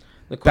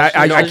 The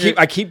question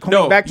I keep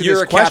coming back to you're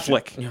this question.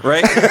 a Catholic,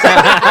 right?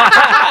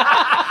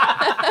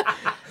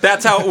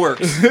 That's how it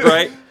works,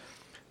 right?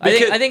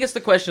 I think it's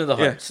the question of the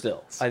heart. Yeah.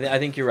 Still, I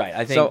think you're right.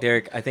 I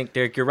think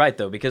Derek, you're right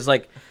though, because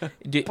like,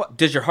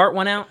 does your heart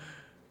want out?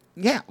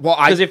 Yeah. Well,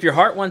 Because if your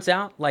heart wants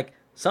out, like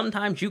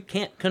sometimes you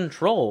can't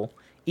control.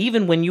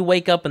 Even when you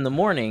wake up in the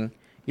morning,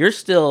 your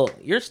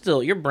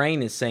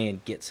brain is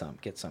saying get some.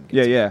 Get some.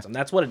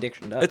 That's what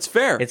addiction does. It's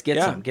fair. It's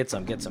get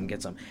some.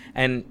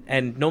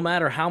 And no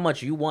matter how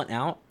much you want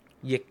out,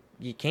 you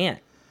can't.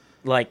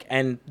 Like,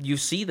 and you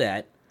see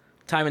that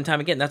time and time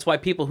again. That's why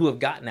people who have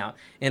gotten out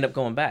end up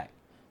going back.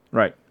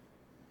 Right.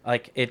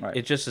 Like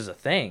it just is a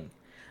thing.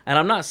 And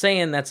I'm not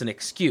saying that's an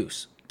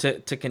excuse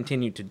to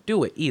continue to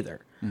do it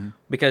either. Mm-hmm.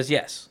 Because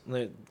yes,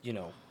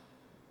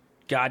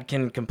 God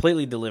can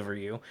completely deliver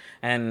you,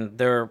 and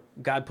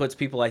God puts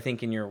people, I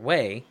think, in your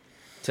way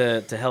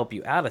to help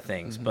you out of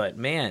things. Mm-hmm. But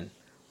man,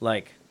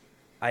 like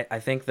I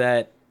think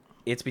that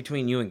it's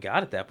between you and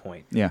God at that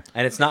point. Yeah.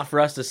 And it's not for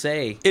us to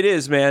say. It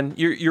is, man.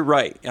 You're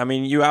right. I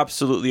mean, you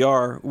absolutely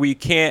are. We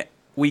can't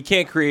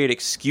create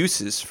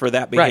excuses for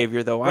that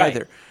behavior though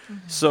either.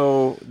 Mm-hmm.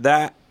 So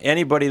that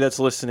anybody that's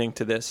listening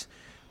to this,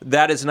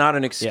 that is not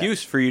an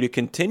excuse for you to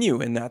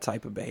continue in that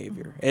type of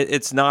behavior.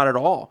 It's not at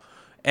all.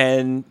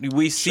 And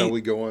we see. Shall we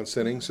go on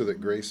sinning so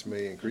that grace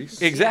may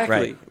increase?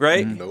 Exactly.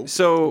 Right. Mm-hmm. Nope.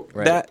 So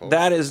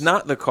that is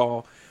not the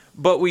call.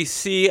 But we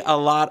see a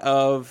lot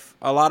of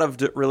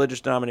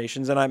religious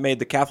denominations, and I made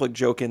the Catholic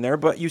joke in there,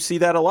 but you see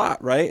that a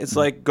lot, right? It's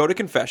like, go to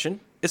confession,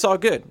 it's all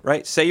good,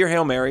 right? Say your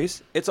Hail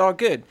Marys, it's all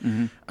good.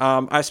 Mm-hmm.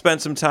 I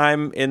spent some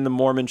time in the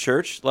Mormon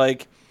church,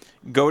 like,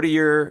 go to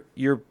your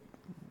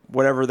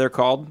whatever they're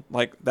called,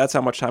 like, that's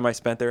how much time I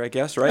spent there, I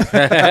guess, right?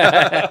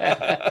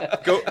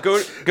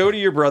 go to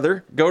your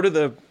brother, go to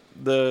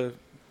the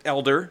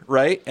elder,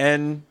 right?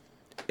 And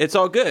it's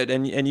all good,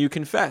 and you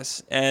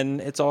confess, and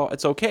it's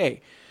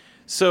okay.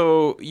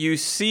 So you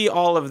see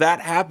all of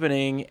that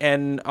happening,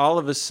 and all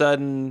of a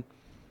sudden,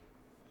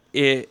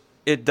 it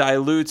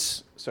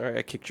dilutes. Sorry,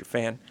 I kicked your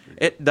fan.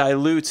 It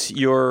dilutes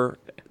It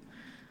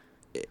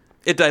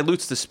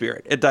dilutes the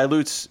Spirit. It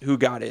dilutes who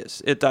God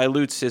is. It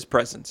dilutes His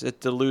presence. It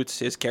dilutes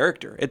His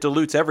character. It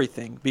dilutes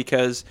everything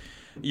because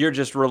you're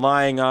just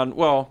relying on.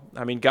 Well,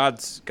 I mean,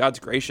 God's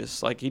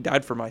gracious. Like He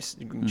died for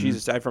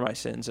Jesus died for my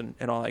sins and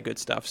all that good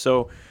stuff.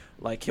 So,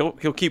 like He'll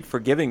keep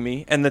forgiving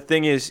me. And the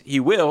thing is, He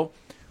will,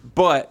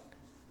 but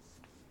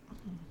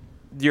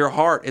your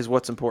heart is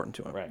what's important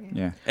to Him. Right.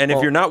 Yeah. And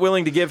if you're not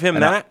willing to give Him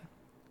that,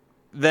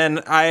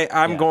 then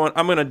I'm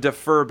going to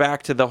defer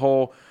back to the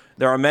whole.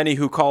 There are many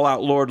who call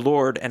out, Lord,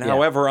 Lord, and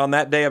however, on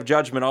that day of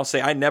judgment, I'll say,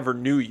 I never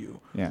knew you.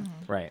 Yeah.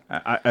 Right.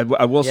 I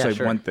will say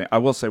one thing. I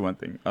will say one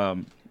thing.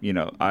 I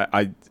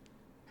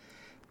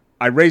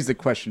raised the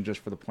question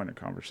just for the point of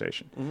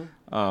conversation.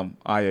 Mm-hmm.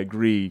 I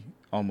agree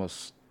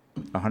almost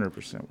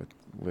 100%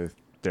 with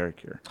Derek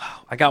here.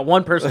 I got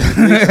one person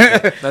who agrees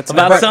that's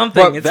about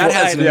something. That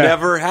has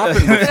never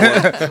happened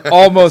before.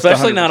 Almost,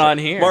 especially 100%. not on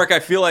here. Mark, I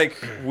feel like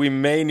we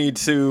may need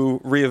to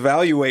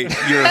reevaluate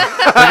your.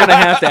 We're gonna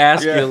have to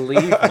ask you to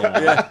leave.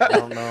 I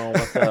don't know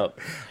what's up.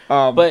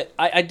 But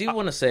I do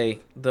want to say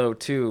though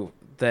too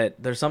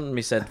that there's something to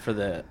be said for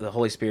the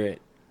Holy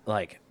Spirit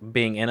like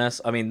being in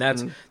us. I mean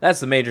that's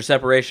the major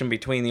separation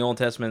between the Old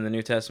Testament and the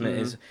New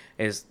Testament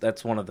is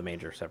that's one of the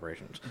major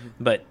separations.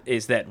 But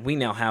is that we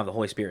now have the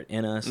Holy Spirit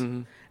in us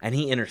and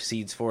He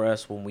intercedes for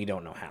us when we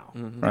don't know how.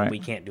 Right. We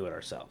can't do it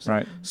ourselves.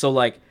 Right. So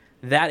like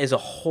that is a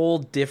whole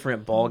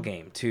different ball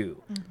game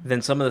too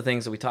than some of the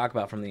things that we talk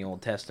about from the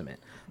Old Testament.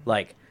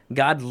 Like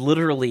God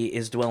literally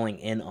is dwelling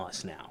in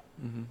us now.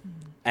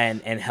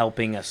 And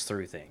helping us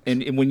through things.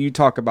 And when you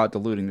talk about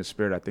diluting the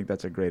Spirit, I think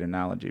that's a great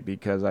analogy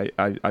because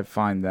I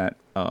find that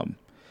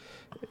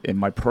in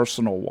my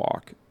personal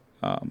walk,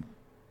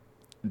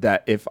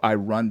 that if I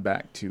run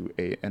back to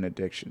an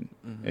addiction,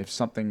 if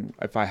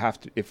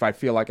I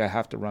feel like I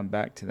have to run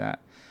back to that,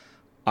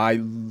 I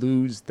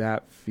lose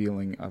that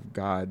feeling of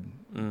God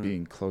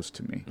being close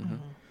to me,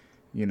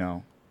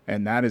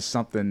 and that is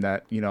something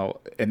that,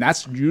 and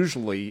that's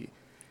usually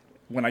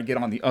when I get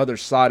on the other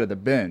side of the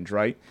binge,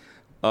 right?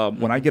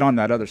 When I get on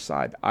that other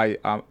side, I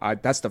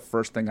that's the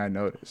first thing I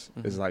notice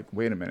is like,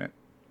 wait a minute,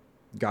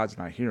 God's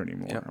not here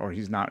anymore, or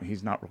he's not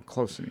real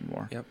close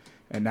anymore. Yep.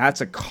 And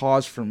that's a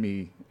cause for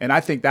me. And I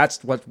think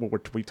that's what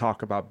we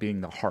talk about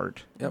being the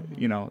heart. Yep.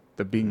 You know,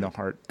 being the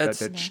heart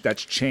that's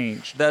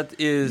changed. That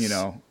is, you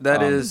know,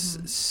 is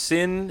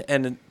sin,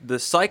 and the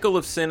cycle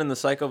of sin and the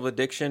cycle of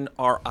addiction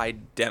are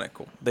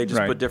identical. They just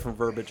Right. put different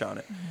verbiage on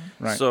it.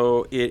 Right.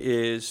 So it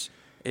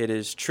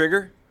is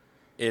trigger,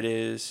 it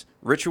is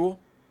ritual,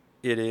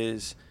 it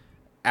is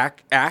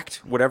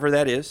act, whatever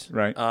that is.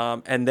 Right.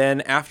 And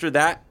then after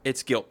that,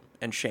 it's guilt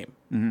and shame,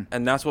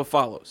 and that's what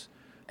follows.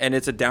 And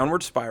it's a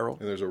downward spiral.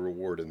 And there's a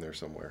reward in there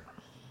somewhere.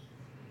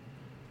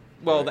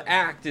 Well, the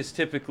act is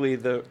typically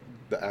the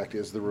act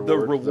is the reward. the Is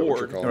that what you're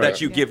reward calling that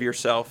it? you give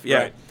yourself.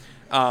 Yeah.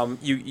 Right.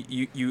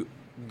 You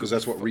Because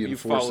that's what you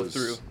follow reinforces.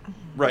 through.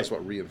 Right. That's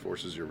what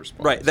reinforces your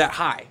response. Right. That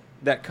high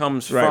that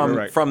comes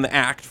Right. from the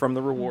act, from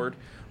the reward.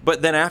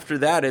 But then after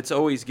that, it's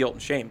always guilt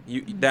and shame.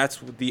 That's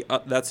the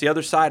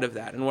other side of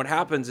that. And what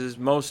happens is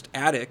most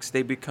addicts,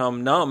 they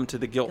become numb to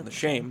the guilt and the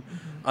shame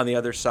on the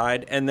other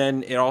side, and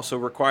then it also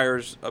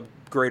requires a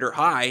greater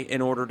high in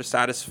order to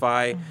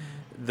satisfy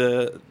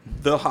the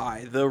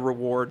high, the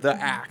reward, the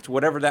act,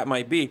 whatever that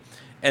might be.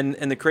 And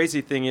the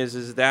crazy thing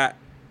is that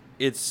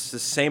it's the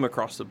same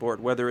across the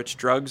board, whether it's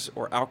drugs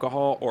or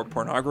alcohol or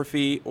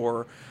pornography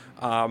or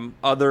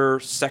other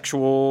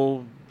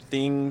sexual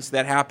things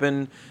that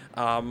happen.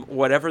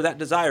 Whatever that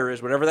desire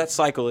is, whatever that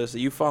cycle is that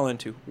you fall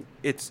into,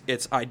 it's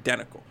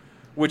identical,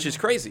 which is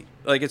crazy.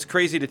 Like, it's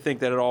crazy to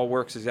think that it all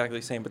works exactly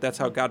the same, but that's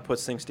how God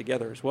puts things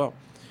together as well.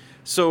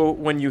 So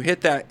when you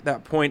hit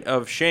that point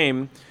of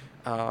shame,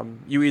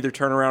 you either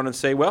turn around and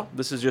say, well,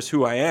 this is just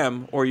who I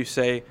am, or you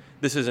say,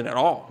 this isn't at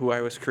all who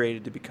I was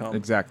created to become.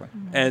 Exactly.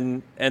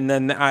 And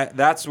then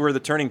that's where the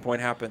turning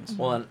point happens.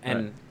 Well,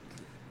 and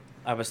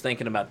I was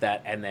thinking about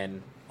that, and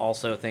then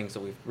also things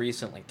that we've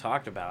recently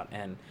talked about,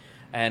 and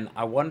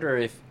I wonder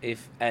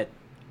if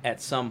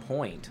at some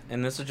point,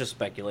 and this is just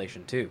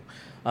speculation too,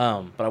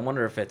 but I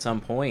wonder if at some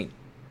point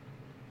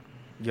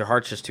your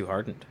heart's just too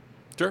hardened.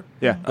 Sure.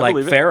 Yeah. I Like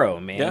believe it. Pharaoh,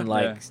 man. Yeah.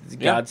 Like Yeah.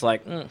 God's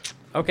like,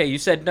 okay, you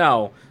said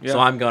no, Yeah. so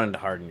I'm going to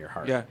harden your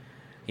heart. Yeah.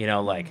 You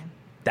know, like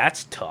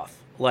that's tough.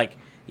 Like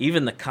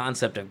even the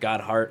concept of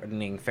God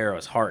hardening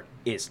Pharaoh's heart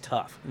is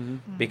tough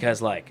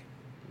because like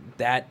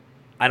that.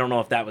 I don't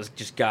know if that was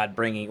just God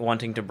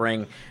wanting to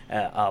bring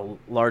a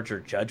larger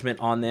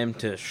judgment on them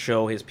to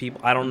show his people.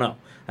 I don't know.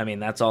 I mean,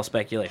 that's all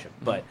speculation.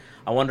 But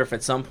I wonder if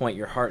at some point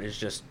your heart is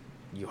just,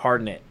 you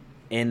harden it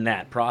in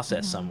that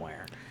process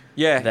somewhere.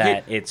 Yeah.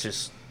 That it's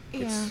just,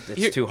 it's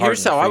too hard.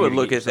 Here's how I would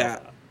look at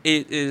that.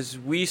 It is,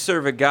 we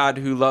serve a God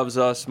who loves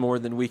us more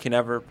than we can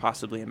ever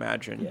possibly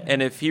imagine. Yeah.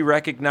 And if he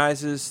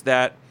recognizes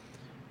that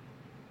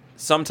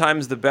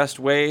sometimes the best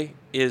way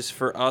is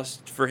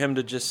for him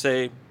to just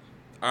say,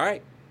 all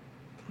right,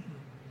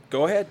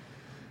 go ahead.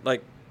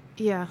 Like,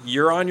 Yeah.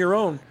 you're on your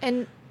own.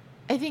 And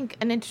I think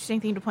an interesting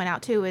thing to point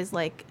out too is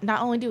like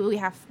not only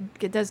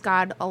does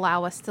God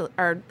allow us to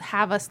or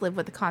have us live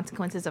with the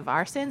consequences of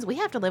our sins, we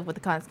have to live with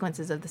the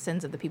consequences of the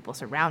sins of the people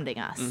surrounding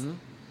us.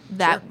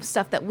 That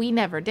stuff that we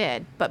never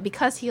did, but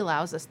because he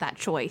allows us that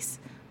choice,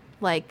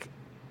 like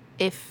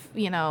if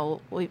we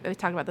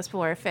talked about this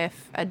before,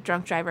 if a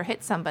drunk driver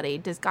hits somebody,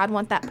 does God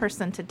want that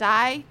person to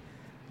die?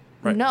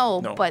 Right. No,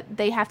 No. but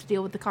they have to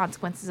deal with the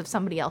consequences of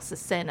somebody else's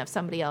sin, of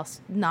somebody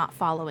else not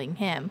following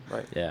him.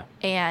 Right. Yeah.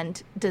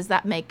 And does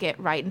that make it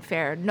right and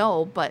fair?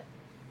 No, but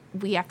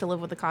we have to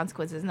live with the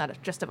consequences, not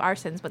just of our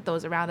sins, but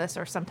those around us.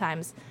 Or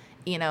sometimes,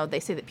 they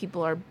say that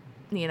people are,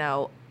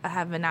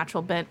 have a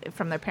natural bent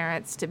from their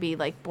parents to be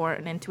like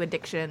born into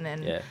addiction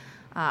and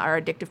or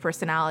addictive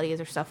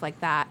personalities or stuff like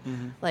that.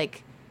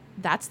 Like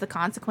that's the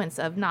consequence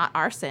of not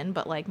our sin,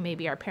 but like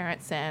maybe our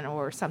parents' sin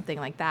or something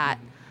like that.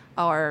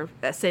 Or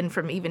a sin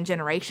from even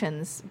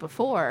generations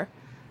before.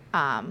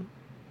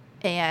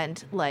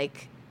 And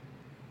like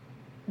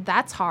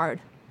that's hard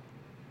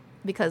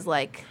because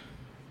like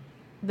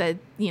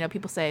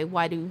people say,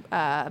 why do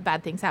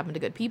bad things happen to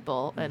good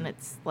people? And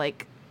it's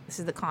like, this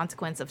is the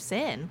consequence of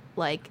sin.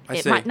 Like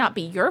it might not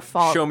be your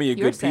fault. Show me a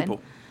your good sin.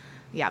 people.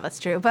 Yeah, that's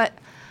true. But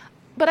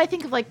I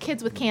think of like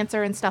kids with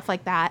cancer and stuff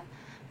like that.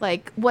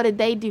 Like, what did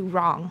they do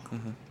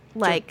wrong?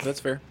 Like, Sure, that's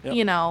fair.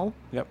 Yep.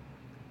 Yep.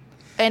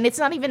 And it's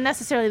not even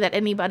necessarily that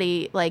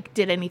anybody like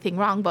did anything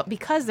wrong, but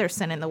because there's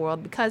sin in the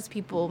world, because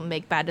people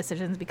make bad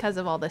decisions, because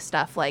of all this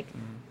stuff, like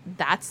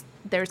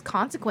there's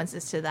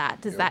consequences to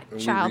that. Does that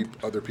And child we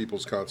reap other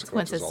people's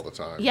consequences all the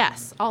time.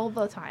 Yes, all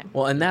the time.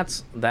 Well, and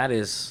that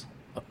is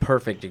a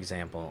perfect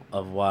example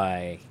of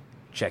why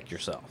check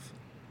yourself.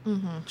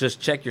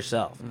 Just check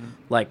yourself.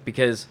 Like,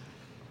 because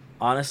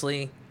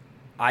honestly,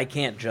 I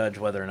can't judge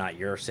whether or not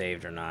you're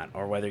saved or not,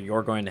 or whether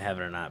you're going to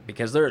heaven or not,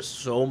 because there is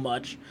so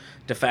much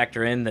to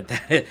factor in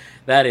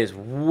that is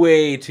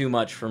way too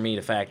much for me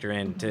to factor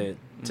in to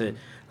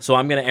so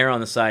I'm going to err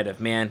on the side of,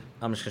 man,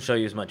 I'm just going to show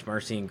you as much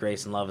mercy and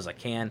grace and love as I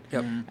can.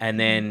 Yep. And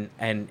then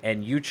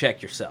and you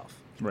check yourself.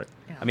 Right.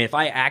 I mean, if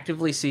I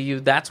actively see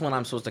you, that's when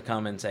I'm supposed to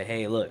come and say,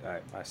 hey, look,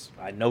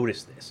 I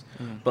noticed this.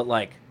 But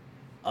like,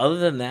 other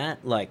than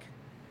that, like,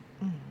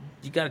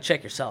 you got to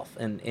check yourself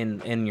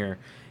in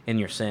in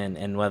your sin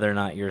and whether or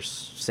not you're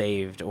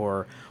saved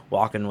or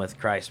walking with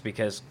Christ,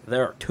 because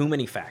there are too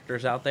many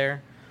factors out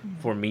there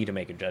for me to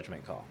make a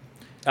judgment call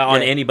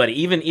on anybody,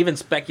 even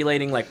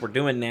speculating like we're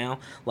doing now.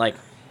 Like,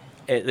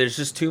 there's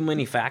just too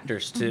many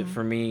factors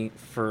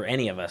for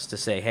any of us to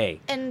say, hey.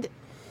 And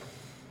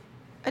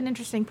an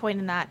interesting point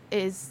in that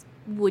is,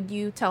 would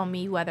you tell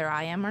me whether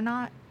I am or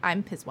not?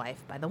 I'm his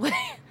wife, by the way.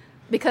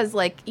 Because,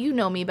 like, you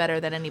know me better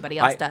than anybody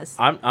else does.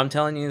 I'm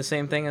telling you the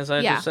same thing as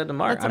I just said to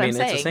Mark. That's what I'm it's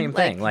saying. the same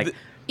thing. Like,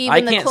 even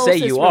I the can't say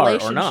you are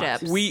or not.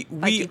 relationships, We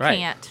you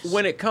can't.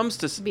 When it comes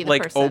to be the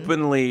like person.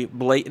 openly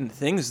blatant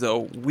things, though,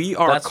 we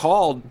are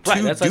called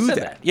to that's why I do said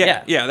that. that.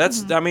 Yeah, Yeah.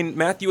 That's. I mean,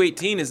 Matthew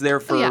 18 is there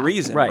for a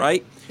reason, Right.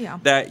 right? Yeah.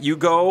 That you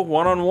go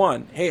one on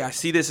one. Hey, I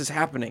see this is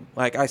happening.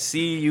 Like, I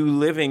see you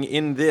living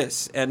in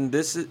this, and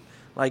this is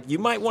like, you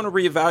might want to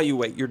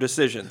reevaluate your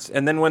decisions.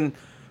 And then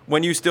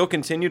when you still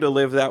continue to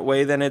live that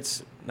way, then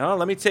it's no.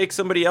 Let me take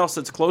somebody else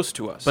that's close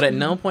to us. But at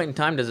no point in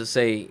time does it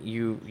say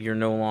you're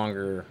no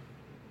longer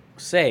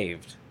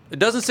saved. It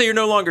doesn't say you're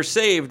no longer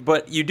saved,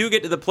 but you do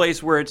get to the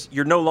place where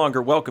you're no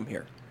longer welcome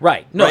here.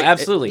 Right. No, Right?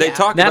 absolutely. They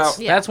talk about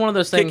that's one of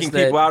those things kicking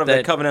that, people out of the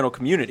that covenantal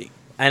community.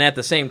 And at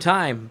the same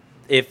time,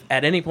 if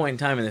at any point in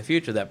time in the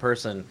future that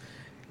person,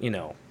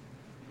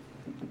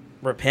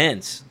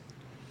 repents,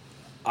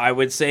 I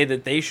would say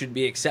that they should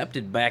be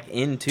accepted back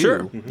into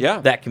Sure. Yeah.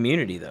 that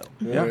community, though.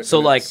 Yeah. So,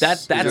 And like,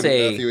 it's- that's isn't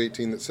a... Matthew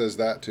 18 that says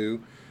that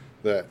too,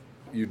 that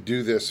you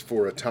do this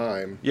for a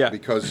time. Yeah.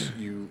 Because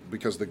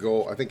the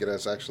goal, I think it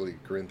has actually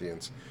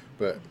Corinthians,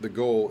 but the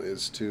goal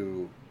is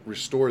to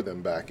restore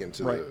them back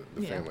into Right.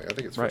 the family. I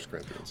think it's Right. 1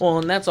 Corinthians. Well,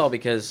 and that's all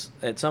because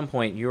at some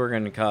point you are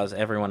going to cause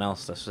everyone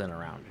else to sin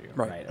around you,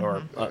 Right. right?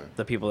 Or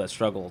the people that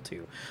struggle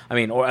to. I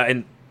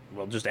mean,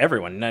 just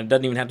everyone. It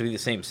doesn't even have to be the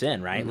same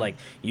sin, right? Like,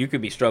 you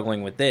could be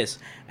struggling with this,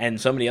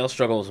 and somebody else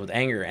struggles with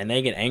anger, and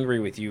they get angry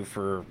with you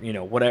for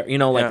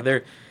whatever.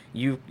 They're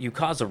you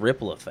cause a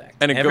ripple effect,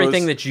 And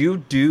everything that you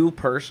do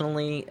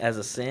personally as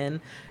a sin,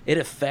 it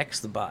affects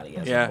the body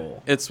as a Yeah,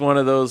 whole. it's one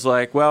of those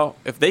like, well,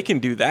 if they can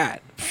do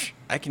that,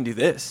 I can do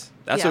this.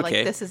 That's yeah, okay.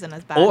 like, this isn't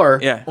as bad. Or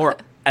Yeah. or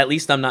at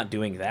least I'm not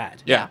doing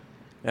that. yeah.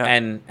 Yeah.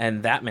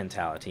 and that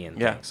mentality and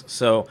Yeah. things.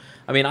 So,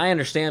 I mean, I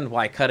understand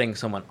why cutting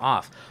someone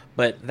off,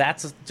 but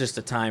that's just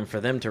a time for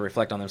them to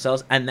reflect on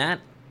themselves, and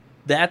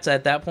that's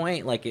at that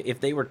point, like,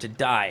 if they were to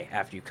die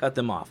after you cut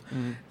them off,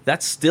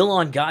 that's still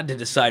on God to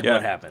decide Yeah,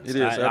 what happens. it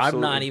is, I'm not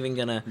absolutely. even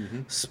gonna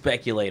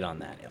speculate on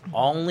that.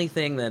 Only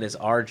thing that is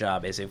our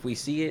job is, if we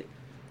see it,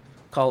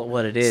 call it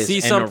what it is, See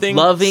in something, a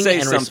loving say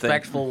and something.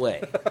 respectful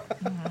way.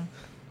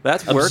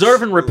 That works.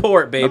 Observe and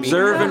report, baby.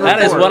 Observe and That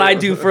is report. what I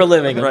do for a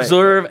living. Right.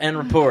 Observe and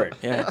report.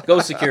 Yeah. Go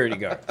security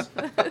guards.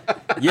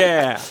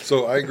 Yeah.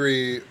 So I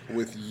agree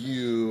with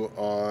you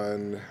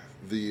on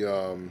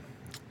the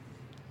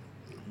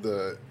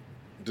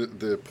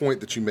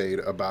point that you made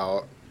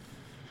about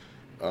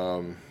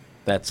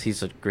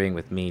He's agreeing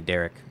with me,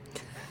 Derek.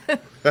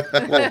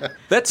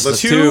 That's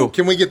let's two.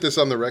 Can we get this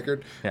on the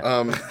record?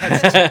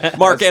 Yeah.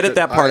 Mark, edit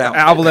that part out.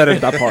 I will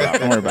edit that part out.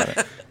 Don't worry about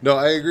it. No,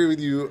 I agree with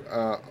you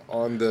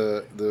on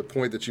the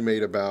point that you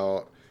made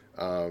about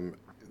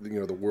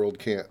the world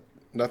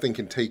nothing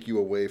can take you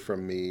away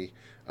from me,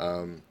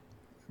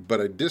 but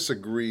I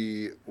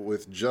disagree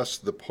with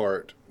just the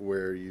part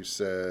where you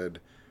said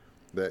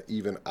that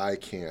even I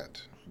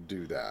can't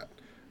do that,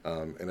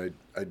 and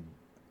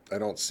I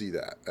don't see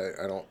that.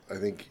 I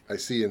think I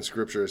see in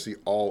Scripture, I see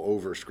all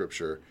over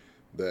Scripture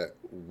that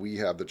we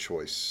have the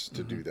choice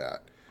to do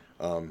that.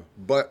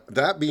 But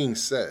that being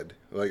said,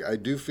 like, I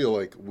do feel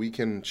like we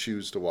can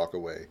choose to walk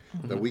away,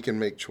 that we can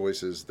make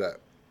choices that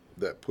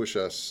push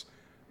us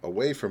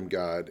away from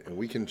God, and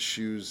we can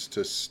choose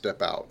to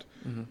step out.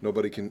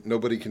 Nobody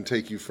can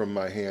take you from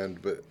my hand,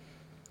 but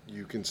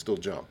you can still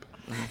jump.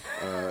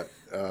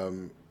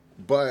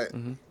 But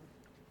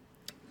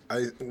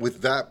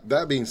with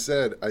that being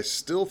said, I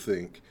still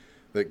think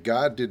that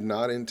God did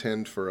not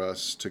intend for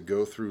us to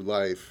go through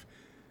life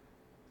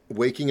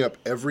waking up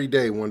every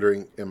day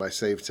wondering, am I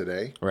saved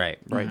today? Right.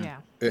 Yeah.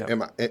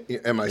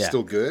 Am I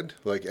still good?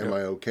 Like, am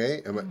I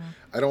okay?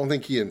 I don't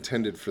think he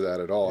intended for that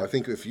at all. I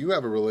think if you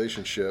have a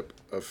relationship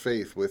of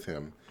faith with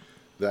him,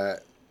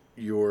 that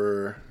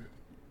you're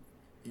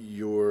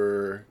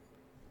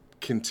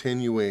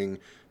continuing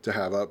to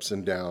have ups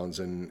and downs,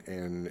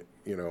 and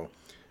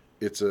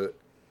it's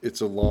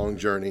a long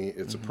journey.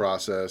 It's a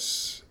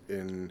process,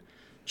 and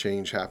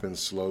change happens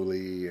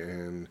slowly,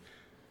 and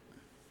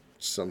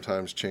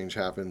sometimes change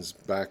happens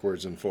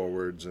backwards and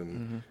forwards,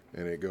 and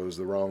it goes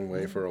the wrong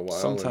way for a while.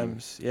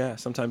 Sometimes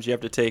you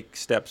have to take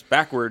steps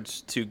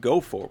backwards to go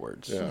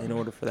forwards in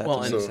order for that to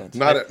make So sense.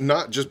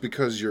 not just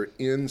because you're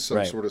in some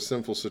Right. sort of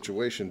sinful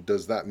situation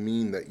does that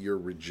mean that you're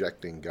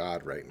rejecting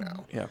God right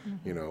now. Yeah.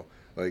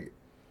 Like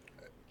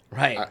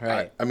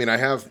Right. I mean, I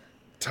have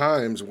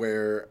times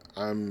where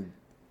I'm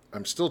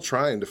still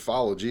trying to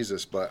follow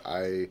Jesus, but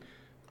I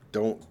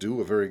don't do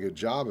a very good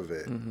job of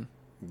it.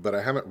 But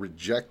I haven't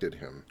rejected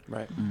him.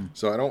 Right.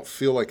 So I don't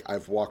feel like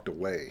I've walked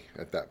away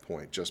at that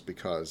point just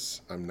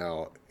because I'm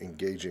now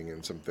engaging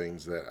in some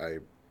things that I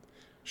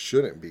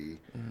shouldn't be,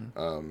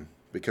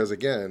 because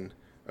again,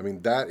 I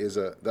mean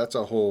that's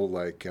a whole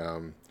like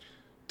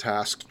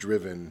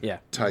task-driven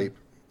type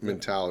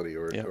mentality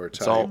or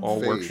type all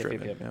faith. work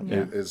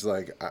driven. It's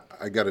like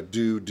I got to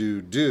do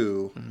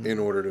in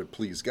order to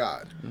please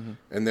God,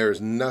 and there's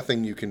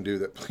nothing you can do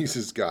that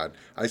pleases God.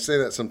 I say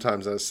that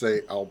sometimes.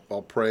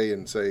 I'll pray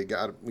and say,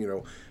 God,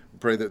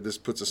 pray that this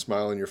puts a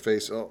smile on your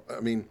face. Oh, I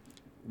mean,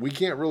 we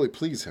can't really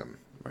please Him.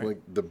 Right.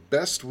 Like the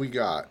best we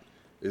got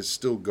is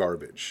still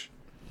garbage.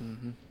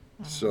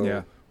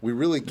 So we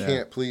really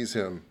can't please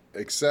Him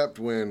except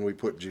when we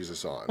put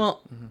Jesus on.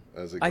 Well,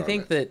 as a I garment.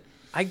 think that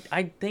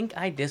I think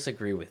I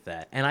disagree with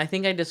that, and I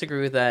think I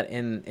disagree with that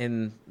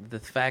in the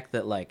fact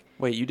that like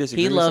wait, you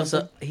disagree? He with loves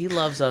something? he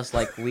loves us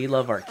like we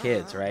love our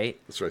kids, right?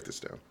 Let's write this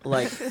down.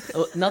 Like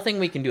nothing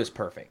we can do is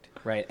perfect,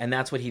 right? And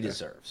that's what He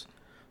deserves.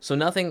 So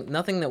nothing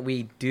that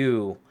we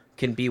do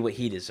can be what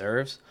He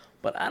deserves.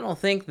 But I don't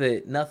think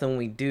that nothing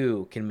we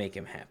do can make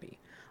Him happy.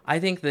 I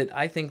think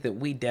that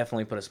we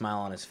definitely put a smile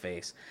on His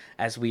face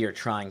as we are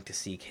trying to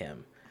seek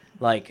Him.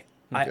 Like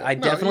I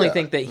definitely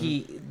think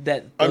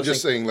that I'm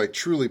just saying, like,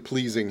 truly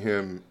pleasing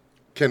Him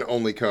can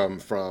only come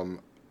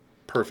from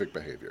perfect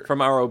behavior,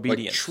 from our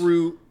obedience.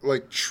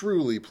 Like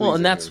truly pleasing. Well,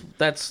 and that's Him.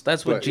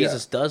 what But,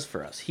 Jesus does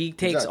for us. He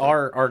takes Exactly.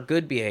 our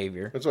good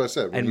behavior. That's what I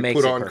said. When and you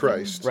makes put it on perfect.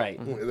 Christ, Right?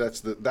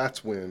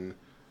 That's when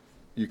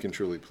you can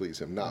truly please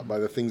Him, not by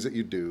the things that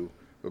you do,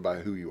 but by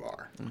who you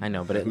are. I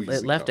know, but Who it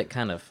you left become. it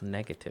kind of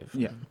negative.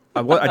 Yeah.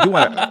 I do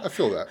want to. I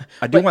feel that.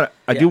 I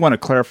do want to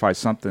clarify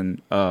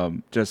something,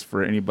 just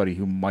for anybody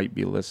who might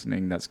be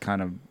listening. That's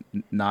kind of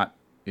not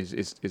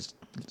is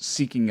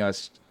seeking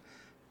us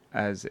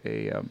as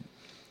a,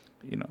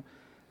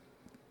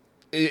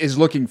 is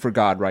looking for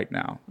God right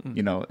now,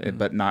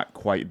 but not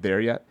quite there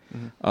yet.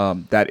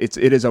 That it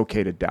is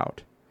okay to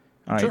doubt.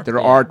 All right. Sure. There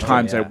are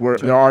times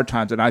there are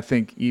times, and I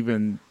think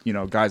even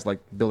guys like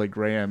Billy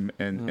Graham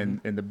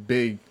and the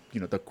big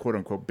the quote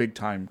unquote big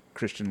time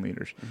Christian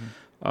leaders,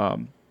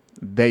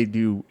 they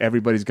do.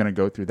 Everybody's going to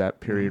go through that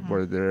period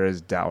where there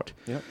is doubt.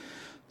 Yep.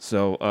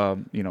 So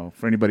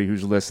for anybody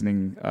who's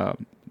listening,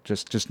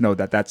 just know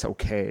that that's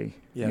okay.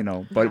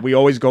 Yeah. But we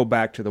always go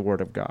back to the Word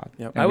of God,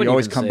 Yep. and we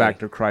always come back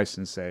to Christ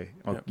and say,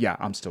 "Oh, yeah,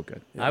 I'm still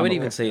good." I would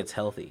even say it's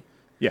healthy.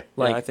 Yeah.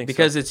 Like, I think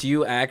because so. it's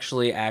you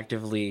actually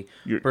actively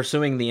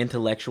pursuing the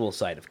intellectual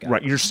side of God.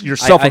 Right. You're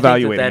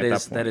self-evaluating I at think that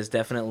point. that is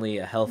definitely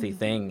a healthy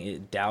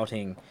thing.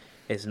 Doubting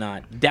is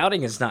not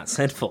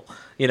sinful.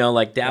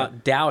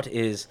 Doubt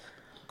is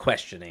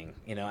questioning,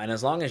 and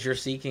as long as you're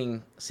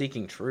seeking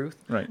truth,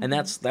 right. And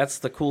that's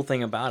the cool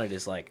thing about it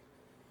is like,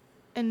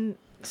 And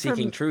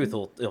seeking truth,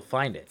 you'll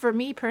find it. For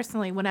me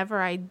personally, whenever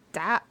I'm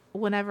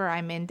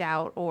in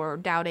doubt or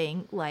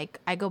doubting, like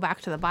I go back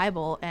to the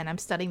Bible and I'm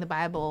studying the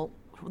Bible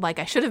like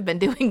I should have been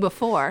doing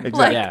before.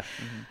 Exactly.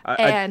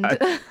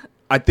 Yeah.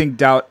 I think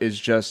doubt is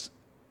just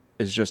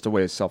a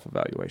way of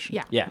self-evaluation.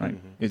 Yeah. Yeah. Right.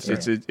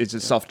 It's a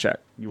self-check.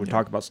 You were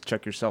talking about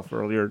check yourself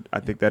earlier. I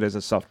think that is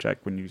a self-check.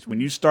 When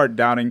you start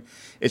doubting,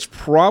 it's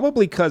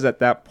probably because at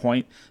that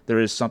point there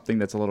is something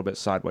that's a little bit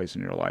sideways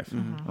in your life,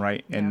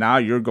 right? And now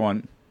you're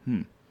going,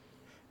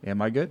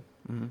 am I good?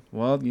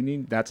 Well,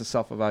 that's a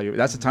self-evaluate.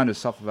 That's a time to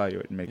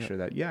self-evaluate and make sure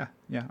that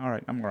all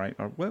right, I'm all right.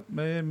 Or well,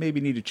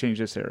 maybe need to change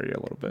this area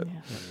a little bit. Yeah.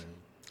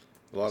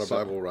 A lot of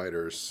Bible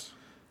writers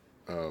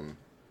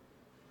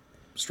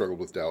struggle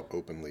with doubt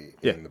openly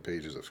in the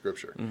pages of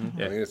Scripture. I mean,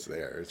 it's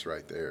there. It's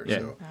right there. Yeah.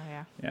 So, Oh,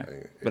 yeah. Yeah. I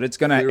mean, But it's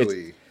gonna.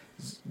 clearly,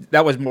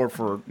 That was more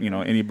for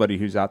anybody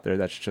who's out there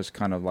that's just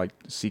kind of like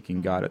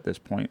seeking God at this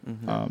point.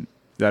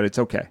 That it's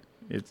okay.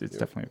 It's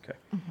definitely okay.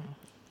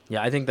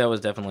 Yeah, I think that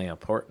was definitely an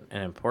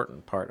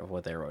important part of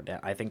what they wrote down.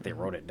 I think they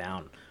wrote it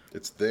down.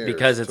 it's there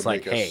Because to it's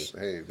like, make us,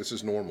 hey, this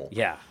is normal.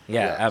 Yeah,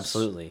 Yes.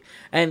 absolutely.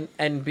 And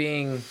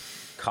being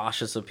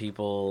cautious of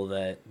people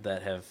that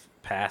have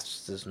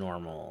passed as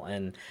normal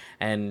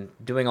and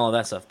doing all of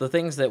that stuff. The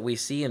things that we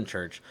see in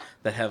church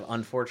that have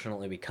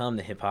unfortunately become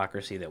the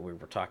hypocrisy that we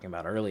were talking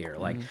about earlier.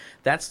 Like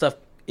that stuff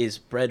is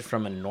bred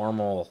from a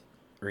normal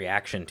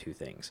reaction to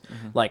things.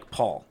 Like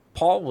Paul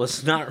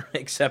was not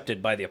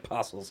accepted by the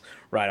apostles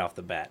right off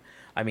the bat.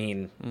 I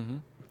mean,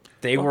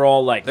 they were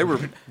all like, They were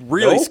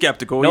really No.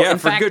 skeptical, No, in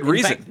for fact- good in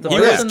reason. fact, the He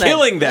was person that-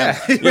 killing them.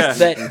 Yeah.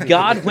 that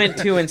God went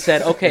to and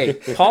said, "Okay,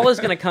 Paul is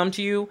going to come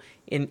to you,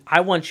 and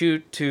I want you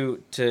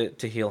to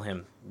heal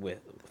him with.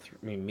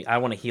 I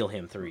want to heal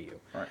him through you."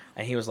 Right.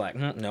 And he was like,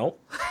 "No."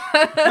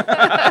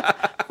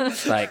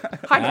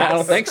 Like, I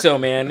don't think so,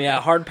 man. Yeah,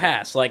 hard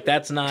pass. Like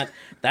that's not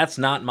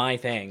my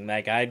thing.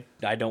 Like I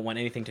don't want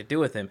anything to do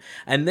with him.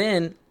 And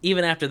then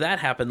even after that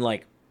happened,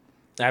 like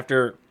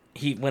after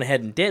he went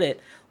ahead and did it,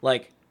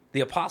 like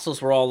the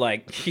apostles were all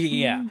like,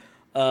 "Yeah,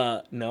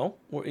 no,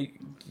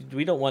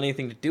 we don't want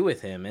anything to do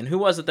with him." And who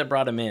was it that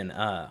brought him in?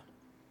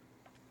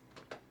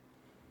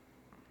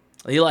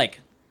 He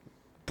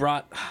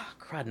brought.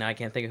 Crud, now I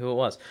can't think of who it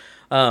was.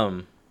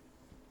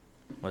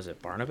 Was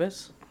it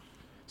Barnabas?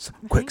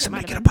 Quick, it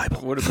somebody might get a have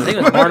Bible. Would have I been- think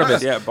it was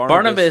Barnabas. Yeah,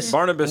 Barnabas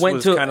Barnabas went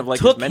was to kind of like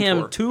took his him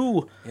mentor.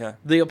 to Yeah.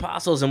 the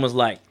apostles and was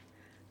like,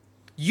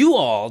 you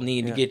all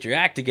need to get your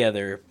act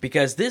together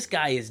because this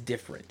guy is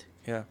different.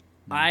 Yeah.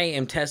 I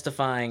am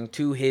testifying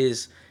to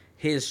his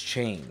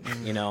change,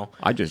 you know.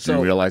 I just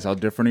didn't realize how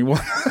different he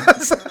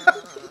was.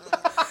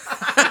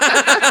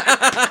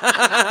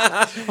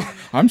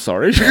 I'm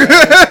sorry.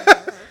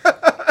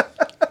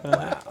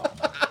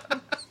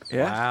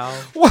 Yeah.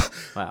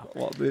 Wow.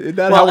 Well, isn't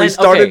that how we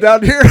started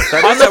down here?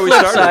 On the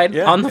flip side,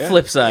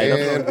 flip side,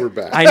 And we're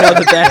back. I know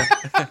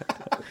that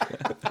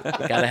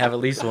gotta have at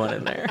least one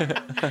in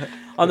there.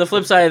 On the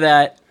flip side of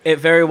that, it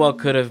very well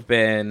could have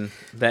been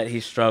that he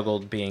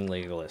struggled being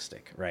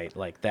legalistic, right?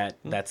 Like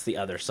that's the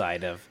other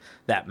side of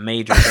that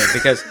major thing,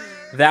 because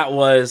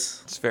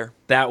It's fair.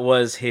 that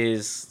was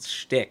his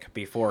shtick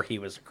before he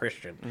was a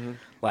Christian.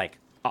 Like,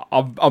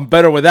 I'm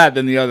better with that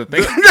than the other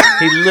thing.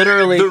 he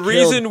literally The killed-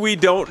 reason we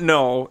don't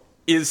know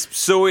is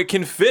so it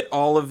can fit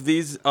all of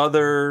these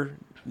other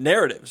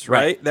narratives,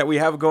 right? That we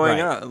have going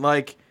Right. on.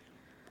 Like,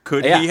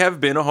 could Yeah. he have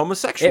been a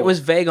homosexual? It was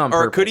vague on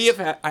Or purpose. could he have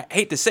had, I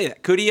hate to say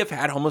that, could he have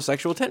had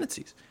homosexual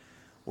tendencies?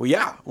 Well,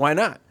 yeah, why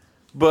not?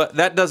 But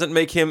that doesn't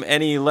make him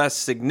any less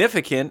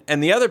significant.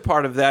 And the other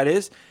part of that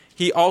is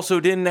he also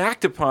didn't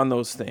act upon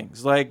those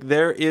things. Like,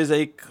 there is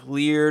a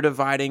clear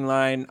dividing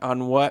line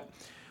on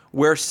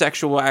where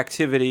sexual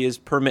activity is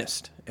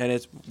permissed. And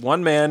it's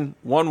one man,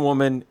 one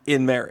woman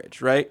in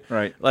marriage, right?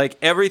 Right. Like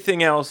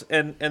everything else.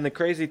 And the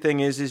crazy thing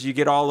is you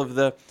get all of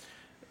the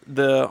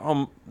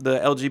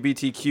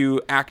LGBTQ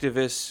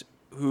activists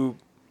who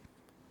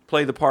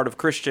play the part of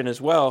Christian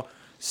as well,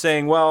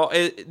 saying, well,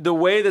 the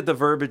way that the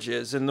verbiage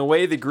is and the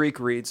way the Greek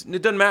reads,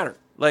 it doesn't matter.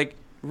 Like,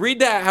 read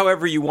that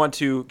however you want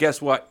to.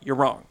 Guess what? You're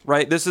wrong,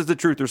 right? This is the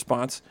truth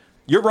response.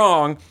 You're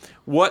wrong.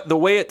 The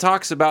way it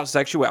talks about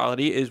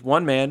sexuality is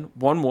one man,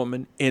 one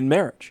woman in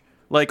marriage.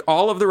 Like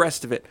all of the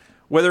rest of it,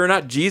 whether or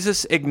not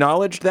Jesus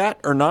acknowledged that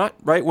or not,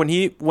 right? When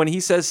he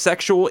says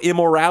sexual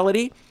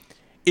immorality,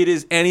 it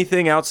is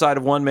anything outside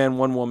of one man,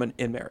 one woman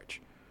in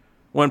marriage.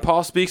 When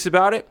Paul speaks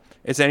about it,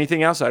 it's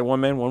anything outside one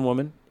man, one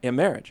woman in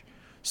marriage.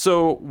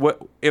 So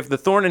what if the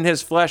thorn in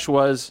his flesh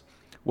was,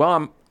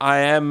 well, I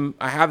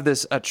have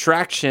this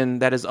attraction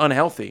that is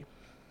unhealthy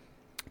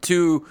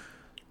to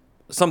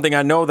something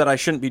I know that I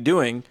shouldn't be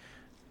doing.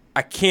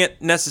 I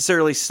can't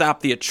necessarily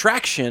stop the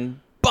attraction,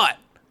 but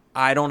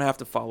I don't have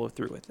to follow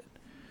through with it.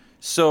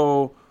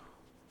 So,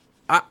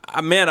 I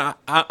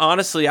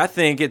honestly, I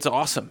think it's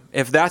awesome.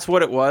 If that's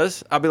what it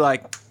was, I'll be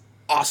like,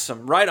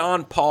 awesome. Right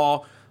on,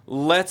 Paul.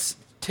 Let's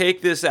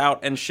take this out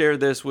and share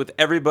this with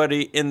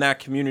everybody in that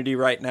community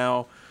right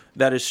now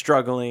that is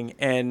struggling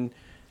and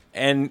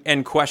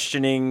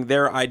questioning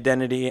their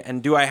identity.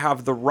 And do I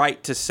have the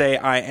right to say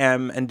I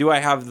am? And do I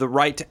have the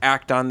right to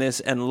act on this?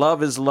 And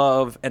love is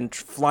love. And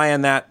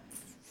flying that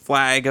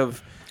flag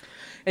of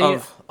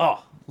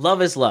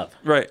love is love.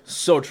 Right.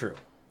 So true.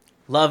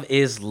 Love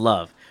is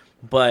love.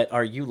 But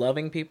are you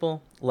loving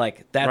people?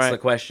 Like, that's Right. the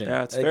question.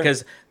 Yeah, it's fair.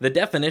 Because the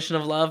definition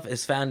of love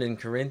is found in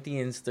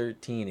Corinthians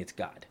 13. It's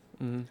God.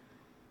 Mm-hmm.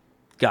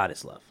 God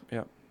is love.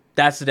 Yeah.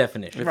 That's the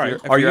definition. Right.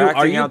 Are you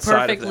acting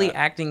outside of perfectly that.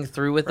 acting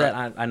through with Right.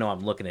 that? I know I'm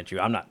looking at you.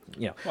 I'm not,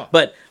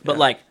 but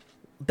like,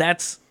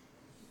 that's,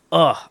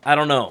 I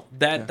don't know.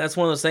 That's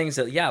one of those things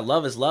that,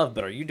 love is love,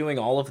 but are you doing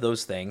all of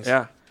those things?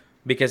 Yeah.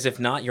 Because if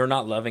not, you're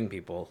not loving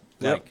people.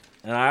 Yep. Like,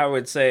 and I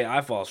would say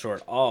I fall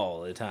short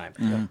all the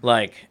time.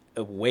 Like,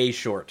 way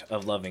short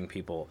of loving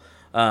people.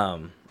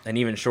 And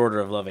even shorter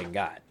of loving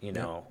God,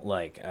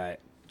 like,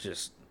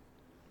 just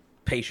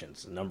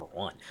patience, number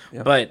one.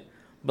 Yep.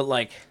 But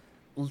like,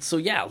 so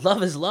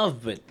love is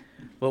love,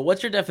 but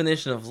what's your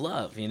definition of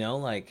love?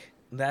 Like,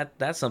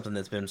 that's something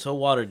that's been so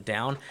watered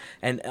down,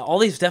 and all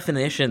these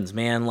definitions,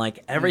 man,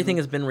 like everything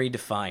has been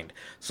redefined.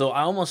 So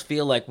I almost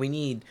feel like we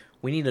need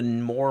a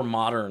more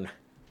modern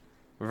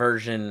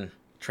version,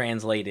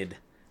 translated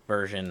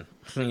version.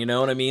 You know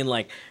what I mean?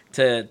 Like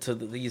to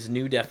these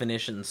new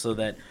definitions, so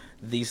that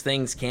these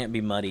things can't be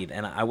muddied.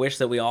 And I wish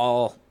that we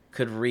all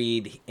could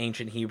read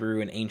ancient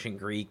Hebrew and ancient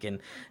Greek and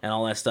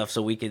all that stuff,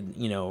 so we could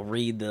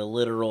read the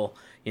literal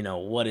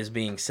what is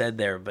being said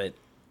there. But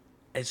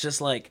it's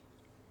just like,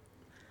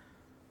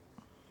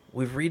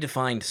 we've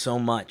redefined so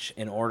much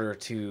in order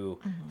to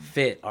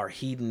fit our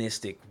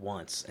hedonistic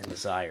wants and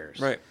desires.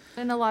 Right.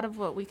 And a lot of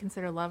what we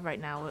consider love right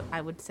now,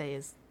 I would say,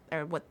 is,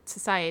 or what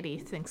society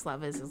thinks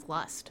love is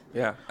lust.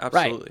 Yeah,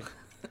 absolutely.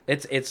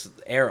 It's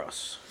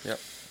eros. Yep.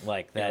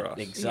 Like that Eros.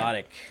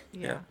 exotic,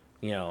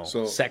 Yeah.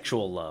 So-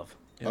 sexual love.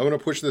 I'm going to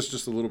push this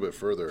just a little bit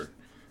further.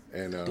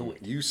 And Do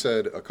it. you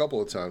said a couple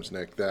of times,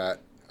 Nick, that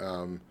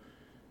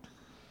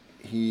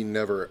he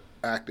never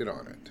acted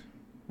on it.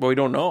 Well, we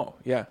don't know.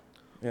 Yeah.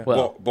 Yeah.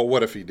 Well, But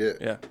what if he did?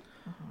 Yeah.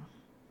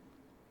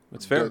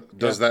 It's fair.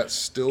 Does that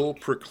still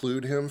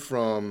preclude him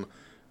from,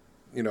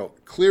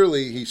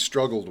 clearly he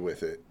struggled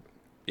with it,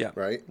 Yeah.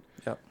 right?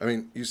 Yeah. I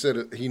mean, you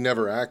said he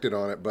never acted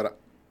on it, but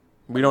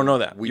We don't know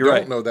that. we You're don't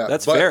right. know that.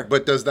 That's but, fair.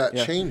 But does that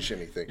Yeah. change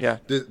anything? Yeah.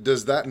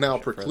 Does that now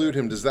preclude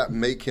him? Does that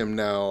make him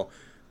now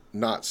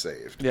not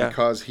saved? Yeah.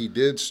 Because he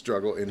did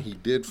struggle and he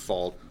did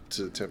fall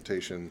to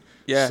temptation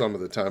Yeah. some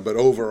of the time, but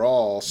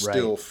overall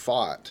still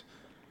fought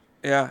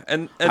Yeah,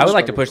 and I would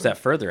like to push that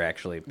further,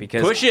 actually,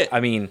 because Push it. I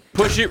mean,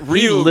 push it he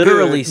real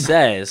literally good.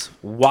 says,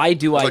 "Why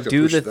do I I'd like to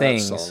do push the that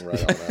things?" song right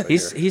on outta He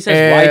here.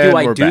 says, "Why do And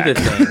I we're do the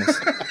back. things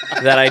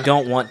that I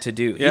don't want to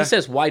do?" Yeah. He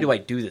says, "Why do I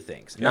do the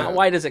things?" Not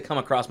why does it come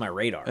across my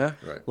radar. Yeah.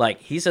 Right.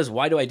 Like he says,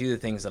 "Why do I do the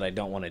things that I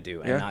don't want to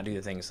do and Yeah. not do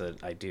the things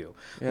that I do?"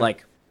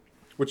 Like,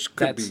 Which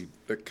could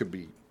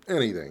be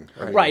anything.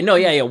 I mean, right? No,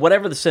 yeah,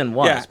 whatever the sin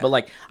was. Yeah. But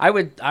like, I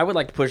would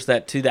like to push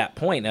that to that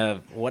point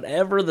of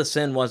whatever the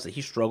sin was that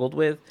he struggled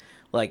with,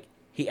 like.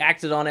 He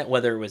acted on it,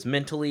 whether it was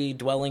mentally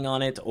dwelling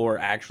on it or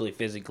actually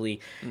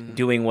physically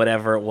doing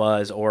whatever it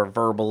was, or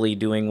verbally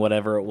doing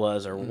whatever it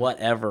was, or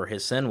whatever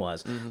his sin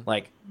was.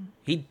 Like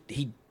he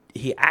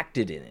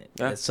acted in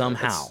it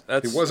somehow.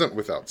 He wasn't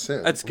without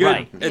sin. That's good.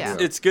 Right.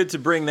 It's good to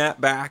bring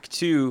that back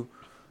too,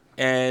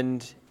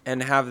 and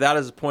have that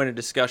as a point of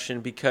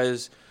discussion,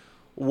 because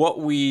what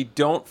we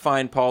don't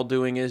find Paul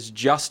doing is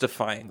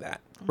justifying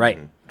that. Right.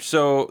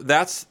 So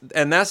that's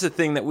the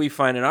thing that we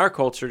find in our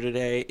culture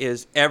today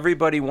is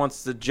everybody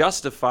wants to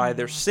justify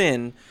their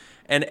sin,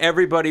 and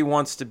everybody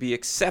wants to be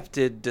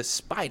accepted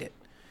despite it.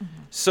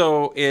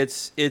 So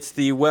it's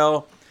the,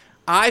 well,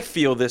 I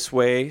feel this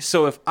way,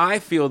 so if I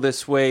feel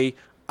this way,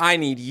 I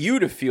need you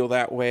to feel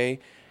that way,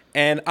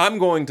 and I'm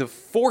going to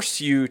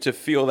force you to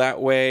feel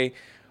that way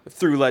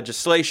through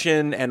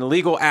legislation and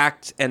legal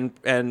act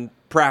and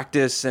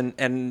practice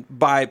and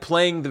by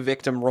playing the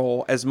victim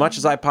role as much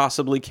as I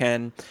possibly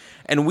can.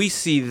 And we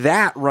see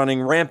that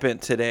running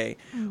rampant today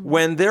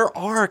when there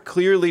are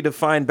clearly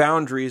defined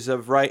boundaries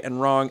of right and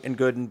wrong and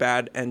good and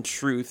bad and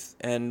truth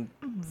and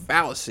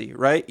fallacy,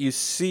 right? We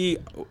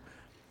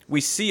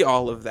see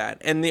all of that.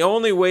 And the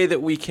only way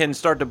that we can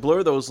start to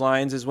blur those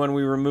lines is when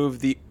we remove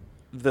the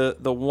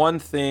one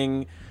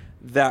thing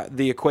that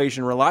the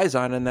equation relies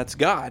on, and that's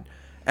God.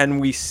 And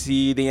we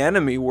see the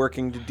enemy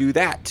working to do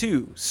that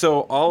too.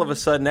 So all of a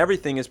sudden,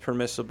 everything is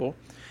permissible.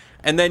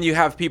 And then you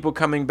have people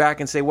coming back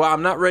and say, well,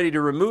 I'm not ready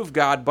to remove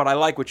God, but I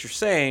like what you're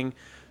saying.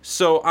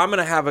 So I'm going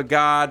to have a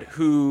God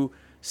who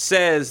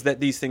says that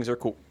these things are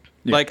cool.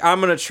 Yeah. Like, I'm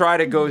going to try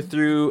to go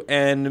through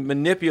and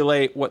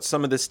manipulate what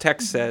some of this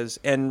text says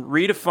and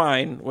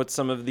redefine what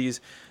some of these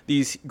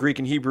Greek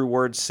and Hebrew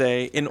words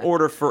say in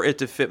order for it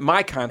to fit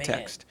my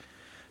context.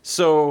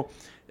 So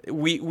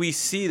we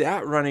see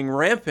that running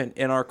rampant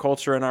in our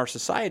culture and our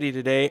society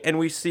today, and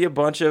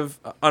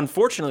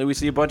unfortunately, we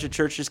see a bunch of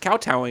churches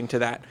kowtowing to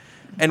that,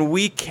 and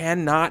we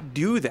cannot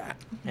do that.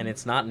 And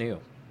it's not new.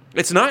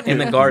 It's not new. In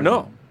the garden.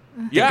 No.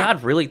 Did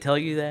God really tell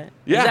you that?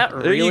 Yeah. Is that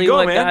There you really go,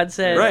 what man. God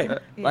said? Right.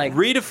 Like,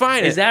 redefine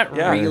it. Is that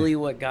Yeah. really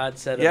what God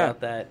said Yeah.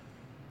 about that?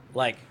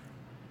 Like,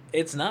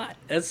 it's not.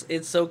 It's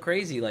so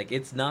crazy. Like,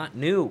 it's not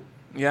new.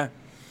 Yeah.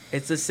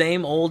 It's the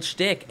same old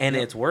shtick, and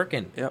it's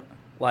working. Yep.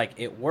 Like,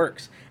 it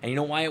works. And you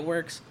know why it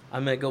works?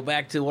 I'm going to go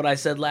back to what I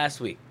said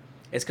last week.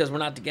 It's because we're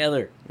not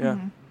together. Yeah.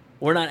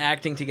 We're not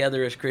acting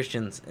together as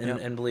Christians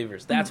and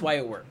believers. That's why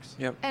it works.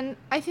 Yep. And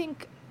I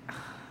think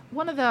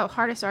one of the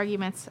hardest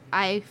arguments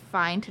I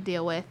find to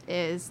deal with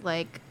is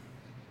like,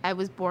 I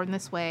was born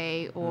this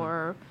way,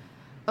 or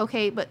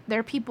okay, but there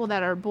are people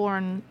that are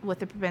born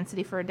with a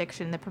propensity for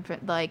addiction. There's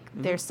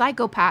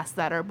psychopaths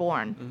that are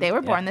born. They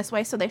were born this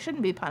way, so they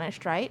shouldn't be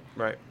punished, right?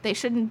 Right. They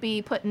shouldn't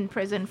be put in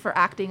prison for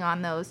acting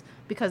on those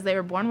because they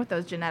were born with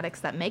those genetics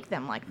that make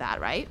them like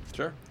that, right?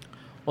 Sure.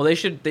 Well, they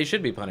should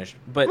be punished.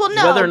 But Well,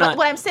 no, whether or but not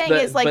what I'm saying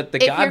is, like, but the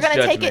if you're God's going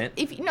to take judgment-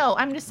 it,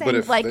 I'm just But saying,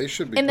 if like, they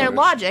should be in their punished,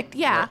 logic,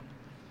 yeah.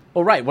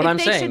 Well, right. What If I'm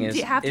they saying should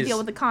is have to is deal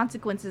with the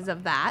consequences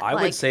of that. I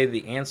like, would say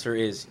the answer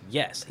is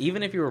yes.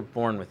 Even if you were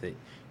born with it,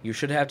 you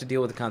should have to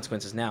deal with the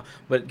consequences now.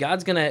 But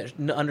God's going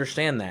to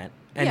understand that,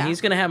 and Yeah.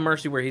 He's going to have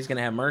mercy where He's going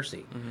to have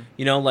mercy.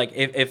 You know, like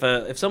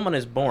if someone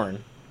is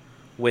born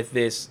with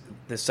this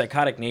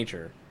psychotic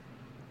nature,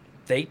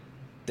 they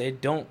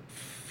don't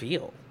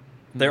feel.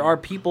 There are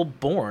people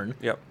born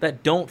Yep.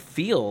 that don't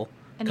feel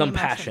Any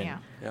compassion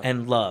emotion, yeah.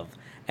 and love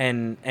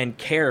and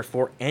care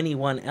for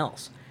anyone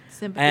else.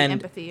 sympathy, And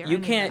empathy, or you any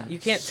of can't that. you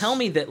can't tell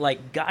me that,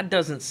 like, God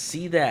doesn't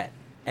see that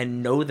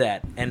and know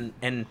that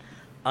and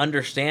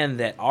understand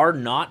that our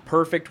not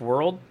perfect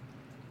world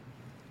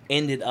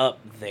ended up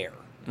there.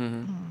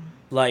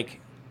 Like,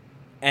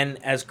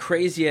 and as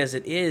crazy as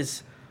it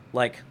is,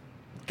 like,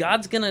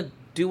 God's gonna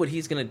do what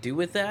He's gonna do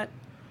with that,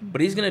 but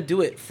He's gonna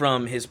do it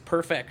from His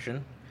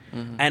perfection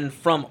and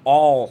from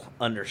all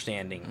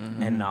understanding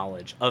and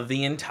knowledge of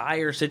the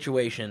entire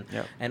situation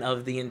Yep. and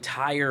of the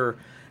entire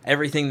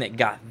everything that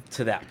got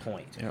to that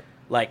point. Yep.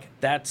 Like,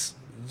 that's,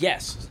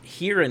 yes,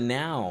 here and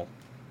now,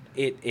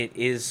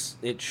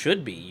 it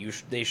should be.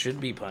 They should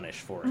be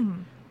punished for it,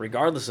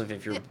 regardless of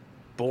if you're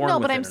born No,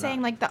 with but it I'm or saying,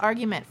 not. like, the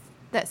argument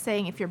that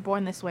saying if you're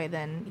born this way,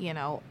 then,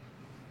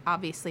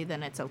 obviously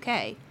then it's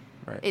okay,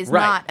 Right. is Right.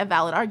 not a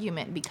valid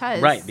argument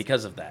because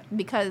Because of that.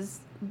 because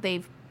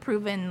they've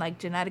proven, like,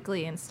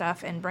 genetically and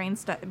stuff and brain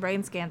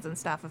scans and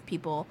stuff of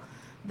people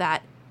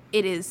that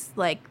it is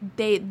like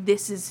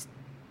this is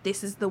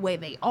the way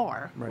they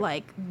are. Right.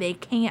 Like, they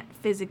can't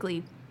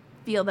physically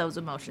feel those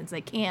emotions.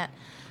 They can't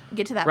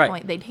get to that Right.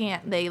 point. They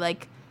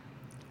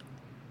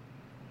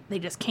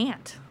just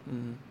can't.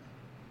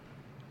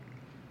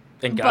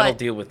 And God will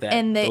deal with that.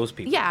 And those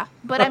people. Yeah,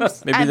 but I'm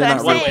Maybe they're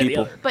not saying,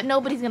 real people. But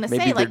nobody's gonna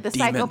Maybe say like they're the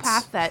demons.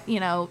 psychopath that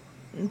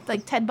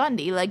like Ted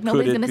Bundy. Like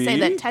nobody's it gonna say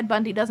be? that Ted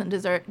Bundy didn't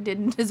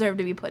deserve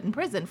to be put in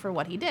prison for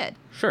what he did.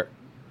 Sure.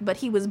 But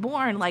he was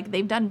born, like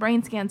they've done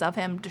brain scans of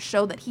him to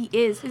show that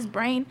his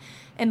brain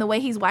and the way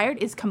he's wired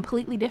is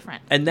completely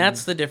different. And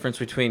that's the difference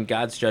between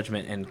God's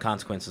judgment and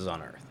consequences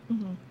on earth.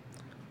 Mm-hmm.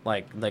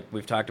 Like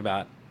we've talked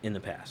about in the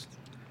past.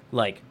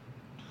 Like,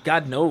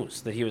 God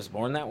knows that he was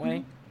born that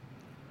way,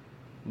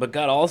 but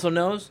God also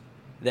knows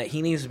that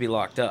he needs to be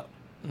locked up.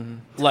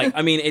 Mm-hmm. Like,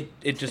 I mean,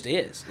 it just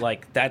is.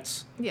 Like,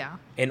 that's... Yeah.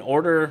 In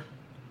order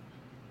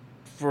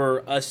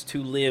for us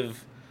to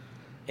live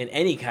in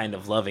any kind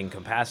of loving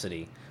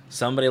capacity,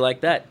 somebody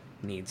like that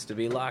needs to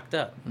be locked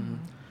up. Mm-hmm.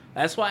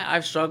 That's why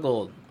I've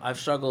struggled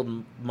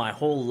my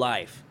whole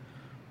life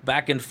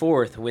back and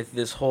forth with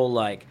this whole,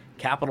 like,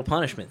 capital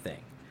punishment thing.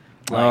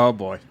 Like, oh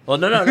boy! Well,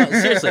 no,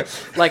 seriously.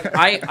 Like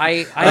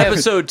I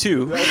Episode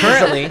 2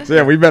 currently. So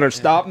yeah, we better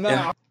stop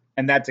now.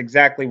 And that's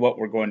exactly what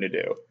we're going to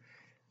do.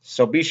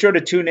 So be sure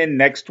to tune in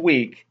next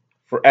week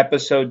for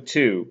episode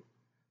 2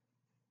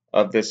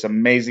 of this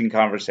amazing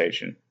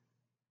conversation.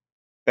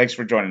 Thanks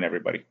for joining,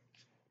 everybody.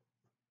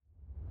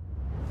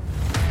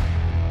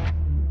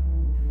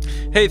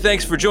 Hey,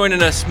 thanks for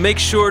joining us. Make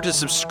sure to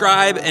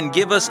subscribe and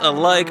give us a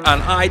like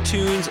on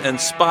iTunes and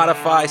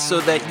Spotify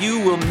so that you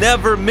will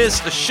never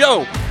miss a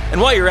show.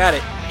 And while you're at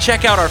it,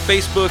 check out our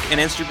Facebook and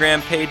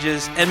Instagram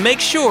pages and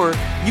make sure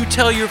you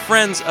tell your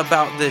friends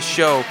about this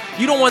show.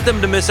 You don't want them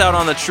to miss out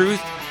on the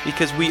truth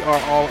because we are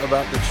all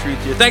about the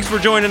truth here. Thanks for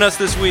joining us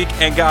this week,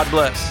 and God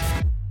bless.